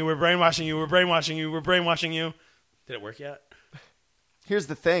 brainwashing you. We're brainwashing you. We're brainwashing you. We're brainwashing you. Did it work yet? Here's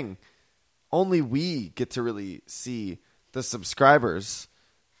the thing. only we get to really see the subscribers.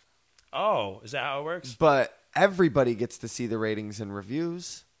 Oh, is that how it works? But everybody gets to see the ratings and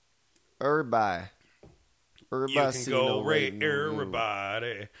reviews. Everybody. You can go rate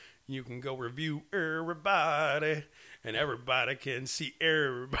everybody. You can go review everybody. And everybody can see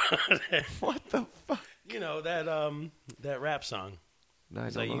everybody. What the fuck? You know, that rap song. No, I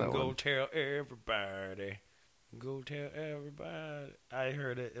It's don't like, know you can that go one. tell everybody. Go tell everybody. I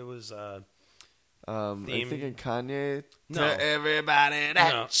heard it. It was Are you theme. thinking Kanye? No. To everybody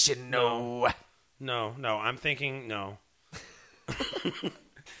that No. you know. No. I'm thinking no.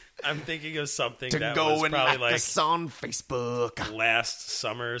 I'm thinking of something To that go was and probably like like us on Facebook. last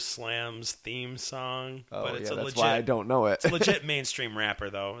Summer Slam's theme song. Oh, But it's yeah, a that's legit, why I don't know it. it's a legit mainstream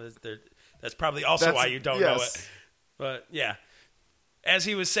rapper though. That's probably also That's- why you don't know yes. it. But yeah, as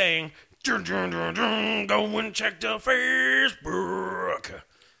he was saying, dun, dun, dun, dun, go and check the Facebook.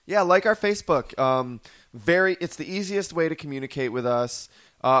 Yeah, like our Facebook. It's the easiest way to communicate with us.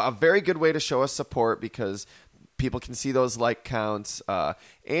 A very good way to show us support because people can see those like counts,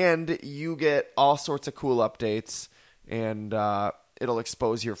 and you get all sorts of cool updates. And it'll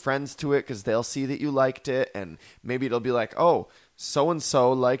expose your friends to it because they'll see that you liked it, and maybe it'll be like, oh, so and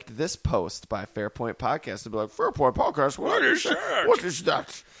so liked this post by Fairpoint Podcast. They'll be like, Fairpoint Podcast, what is that? What is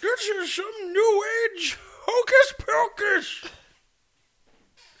that? This is some new age hocus pocus.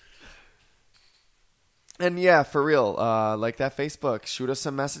 And yeah, for real, like that Facebook, shoot us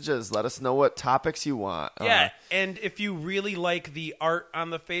some messages. Let us know what topics you want. Yeah, and if you really like the art on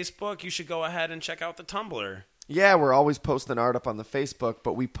the Facebook, you should go ahead and check out the Tumblr. Yeah, we're always posting art up on the Facebook,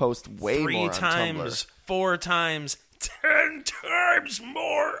 but we post way 3 more on times, Tumblr. 4 times, 10 times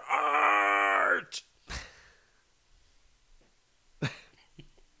more art.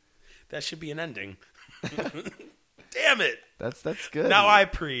 That should be an ending. Damn it. That's good. Now I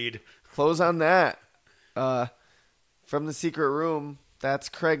preed. Close on that. From the secret room, that's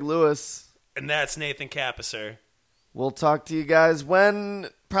Craig Lewis. And that's Nathan Capisser. We'll talk to you guys when?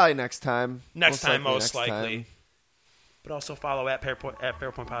 Probably next time. Most next likely. time. But also follow at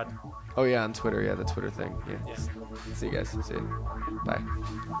Fairpoint Pod. Oh, yeah, on Twitter. Yeah, the Twitter thing. Yeah. Yeah. See you guys. See you. Bye.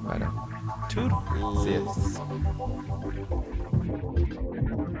 Bye now. Toodle. See you.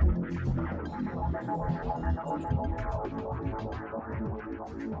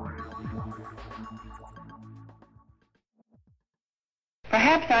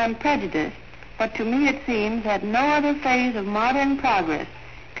 Perhaps I'm prejudiced, but to me it seems that no other phase of modern progress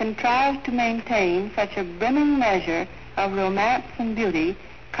contrives to maintain such a brimming measure of romance and beauty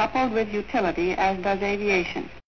coupled with utility as does aviation.